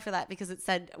not apply for that because it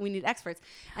said we need experts.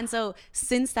 And so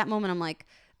since that moment, I'm like,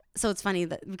 so it's funny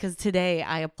that because today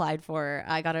I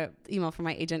got an email from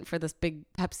my agent for this big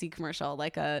Pepsi commercial,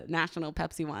 like a national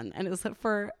Pepsi one. And it was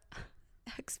for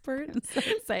expert. I'm so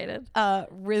excited.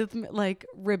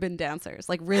 Ribbon dancers,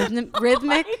 like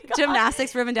rhythmic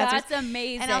gymnastics ribbon dancers. That's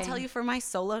amazing. And I'll tell you, for my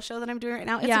solo show that I'm doing right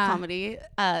now, it's a comedy.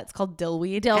 It's called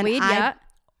Dillweed.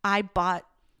 I bought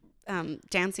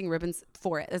dancing ribbons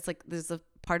for it. It's like there's a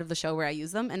part of the show where I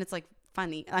use them, and it's like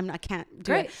funny. I can't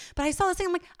do it. But I saw this thing.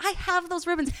 I'm like, I have those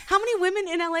ribbons. How many women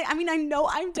in LA? I mean, I know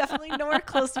I'm definitely nowhere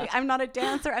close to it. I'm not a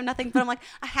dancer. I'm nothing. But I'm like,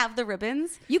 I have the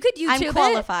ribbons. You could YouTube I'm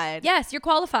qualified. Yes, you're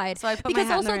qualified. So I put because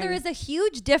my hat also in the there ring. is a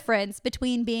huge difference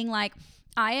between being like,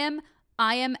 I am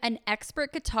an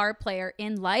expert guitar player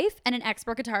in life and an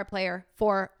expert guitar player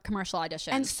for commercial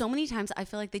auditions. And so many times I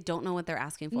feel like they don't know what they're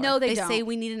asking for. No, they don't. They say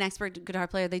we need an expert guitar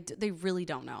player. They really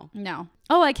don't know. No.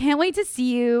 Oh, I can't wait to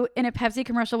see you in a Pepsi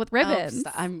commercial with ribbons.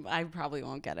 I probably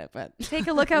won't get it, but take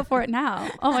a look out for it now.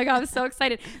 Oh my God, I'm so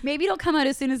excited. Maybe it'll come out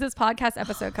as soon as this podcast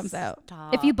episode comes out.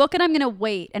 Stop. If you book it, I'm going to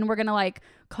wait and we're going to like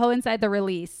coincide the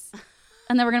release.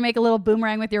 And then we're going to make a little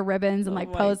boomerang with your ribbons and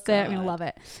like post it. I'm going to love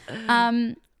it.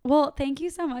 Well, thank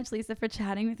you so much, Lisa, for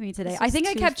chatting with me today. I think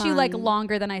I kept you like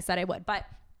longer than I said I would, but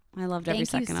I loved every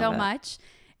second of it. Thank you so much.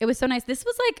 It was so nice. This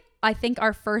was like, I think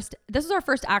this was our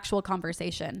first actual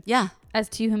conversation. Yeah. As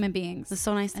two human beings. It's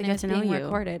so nice to get to know you.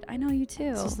 Recorded. I know you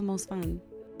too. This was the most fun.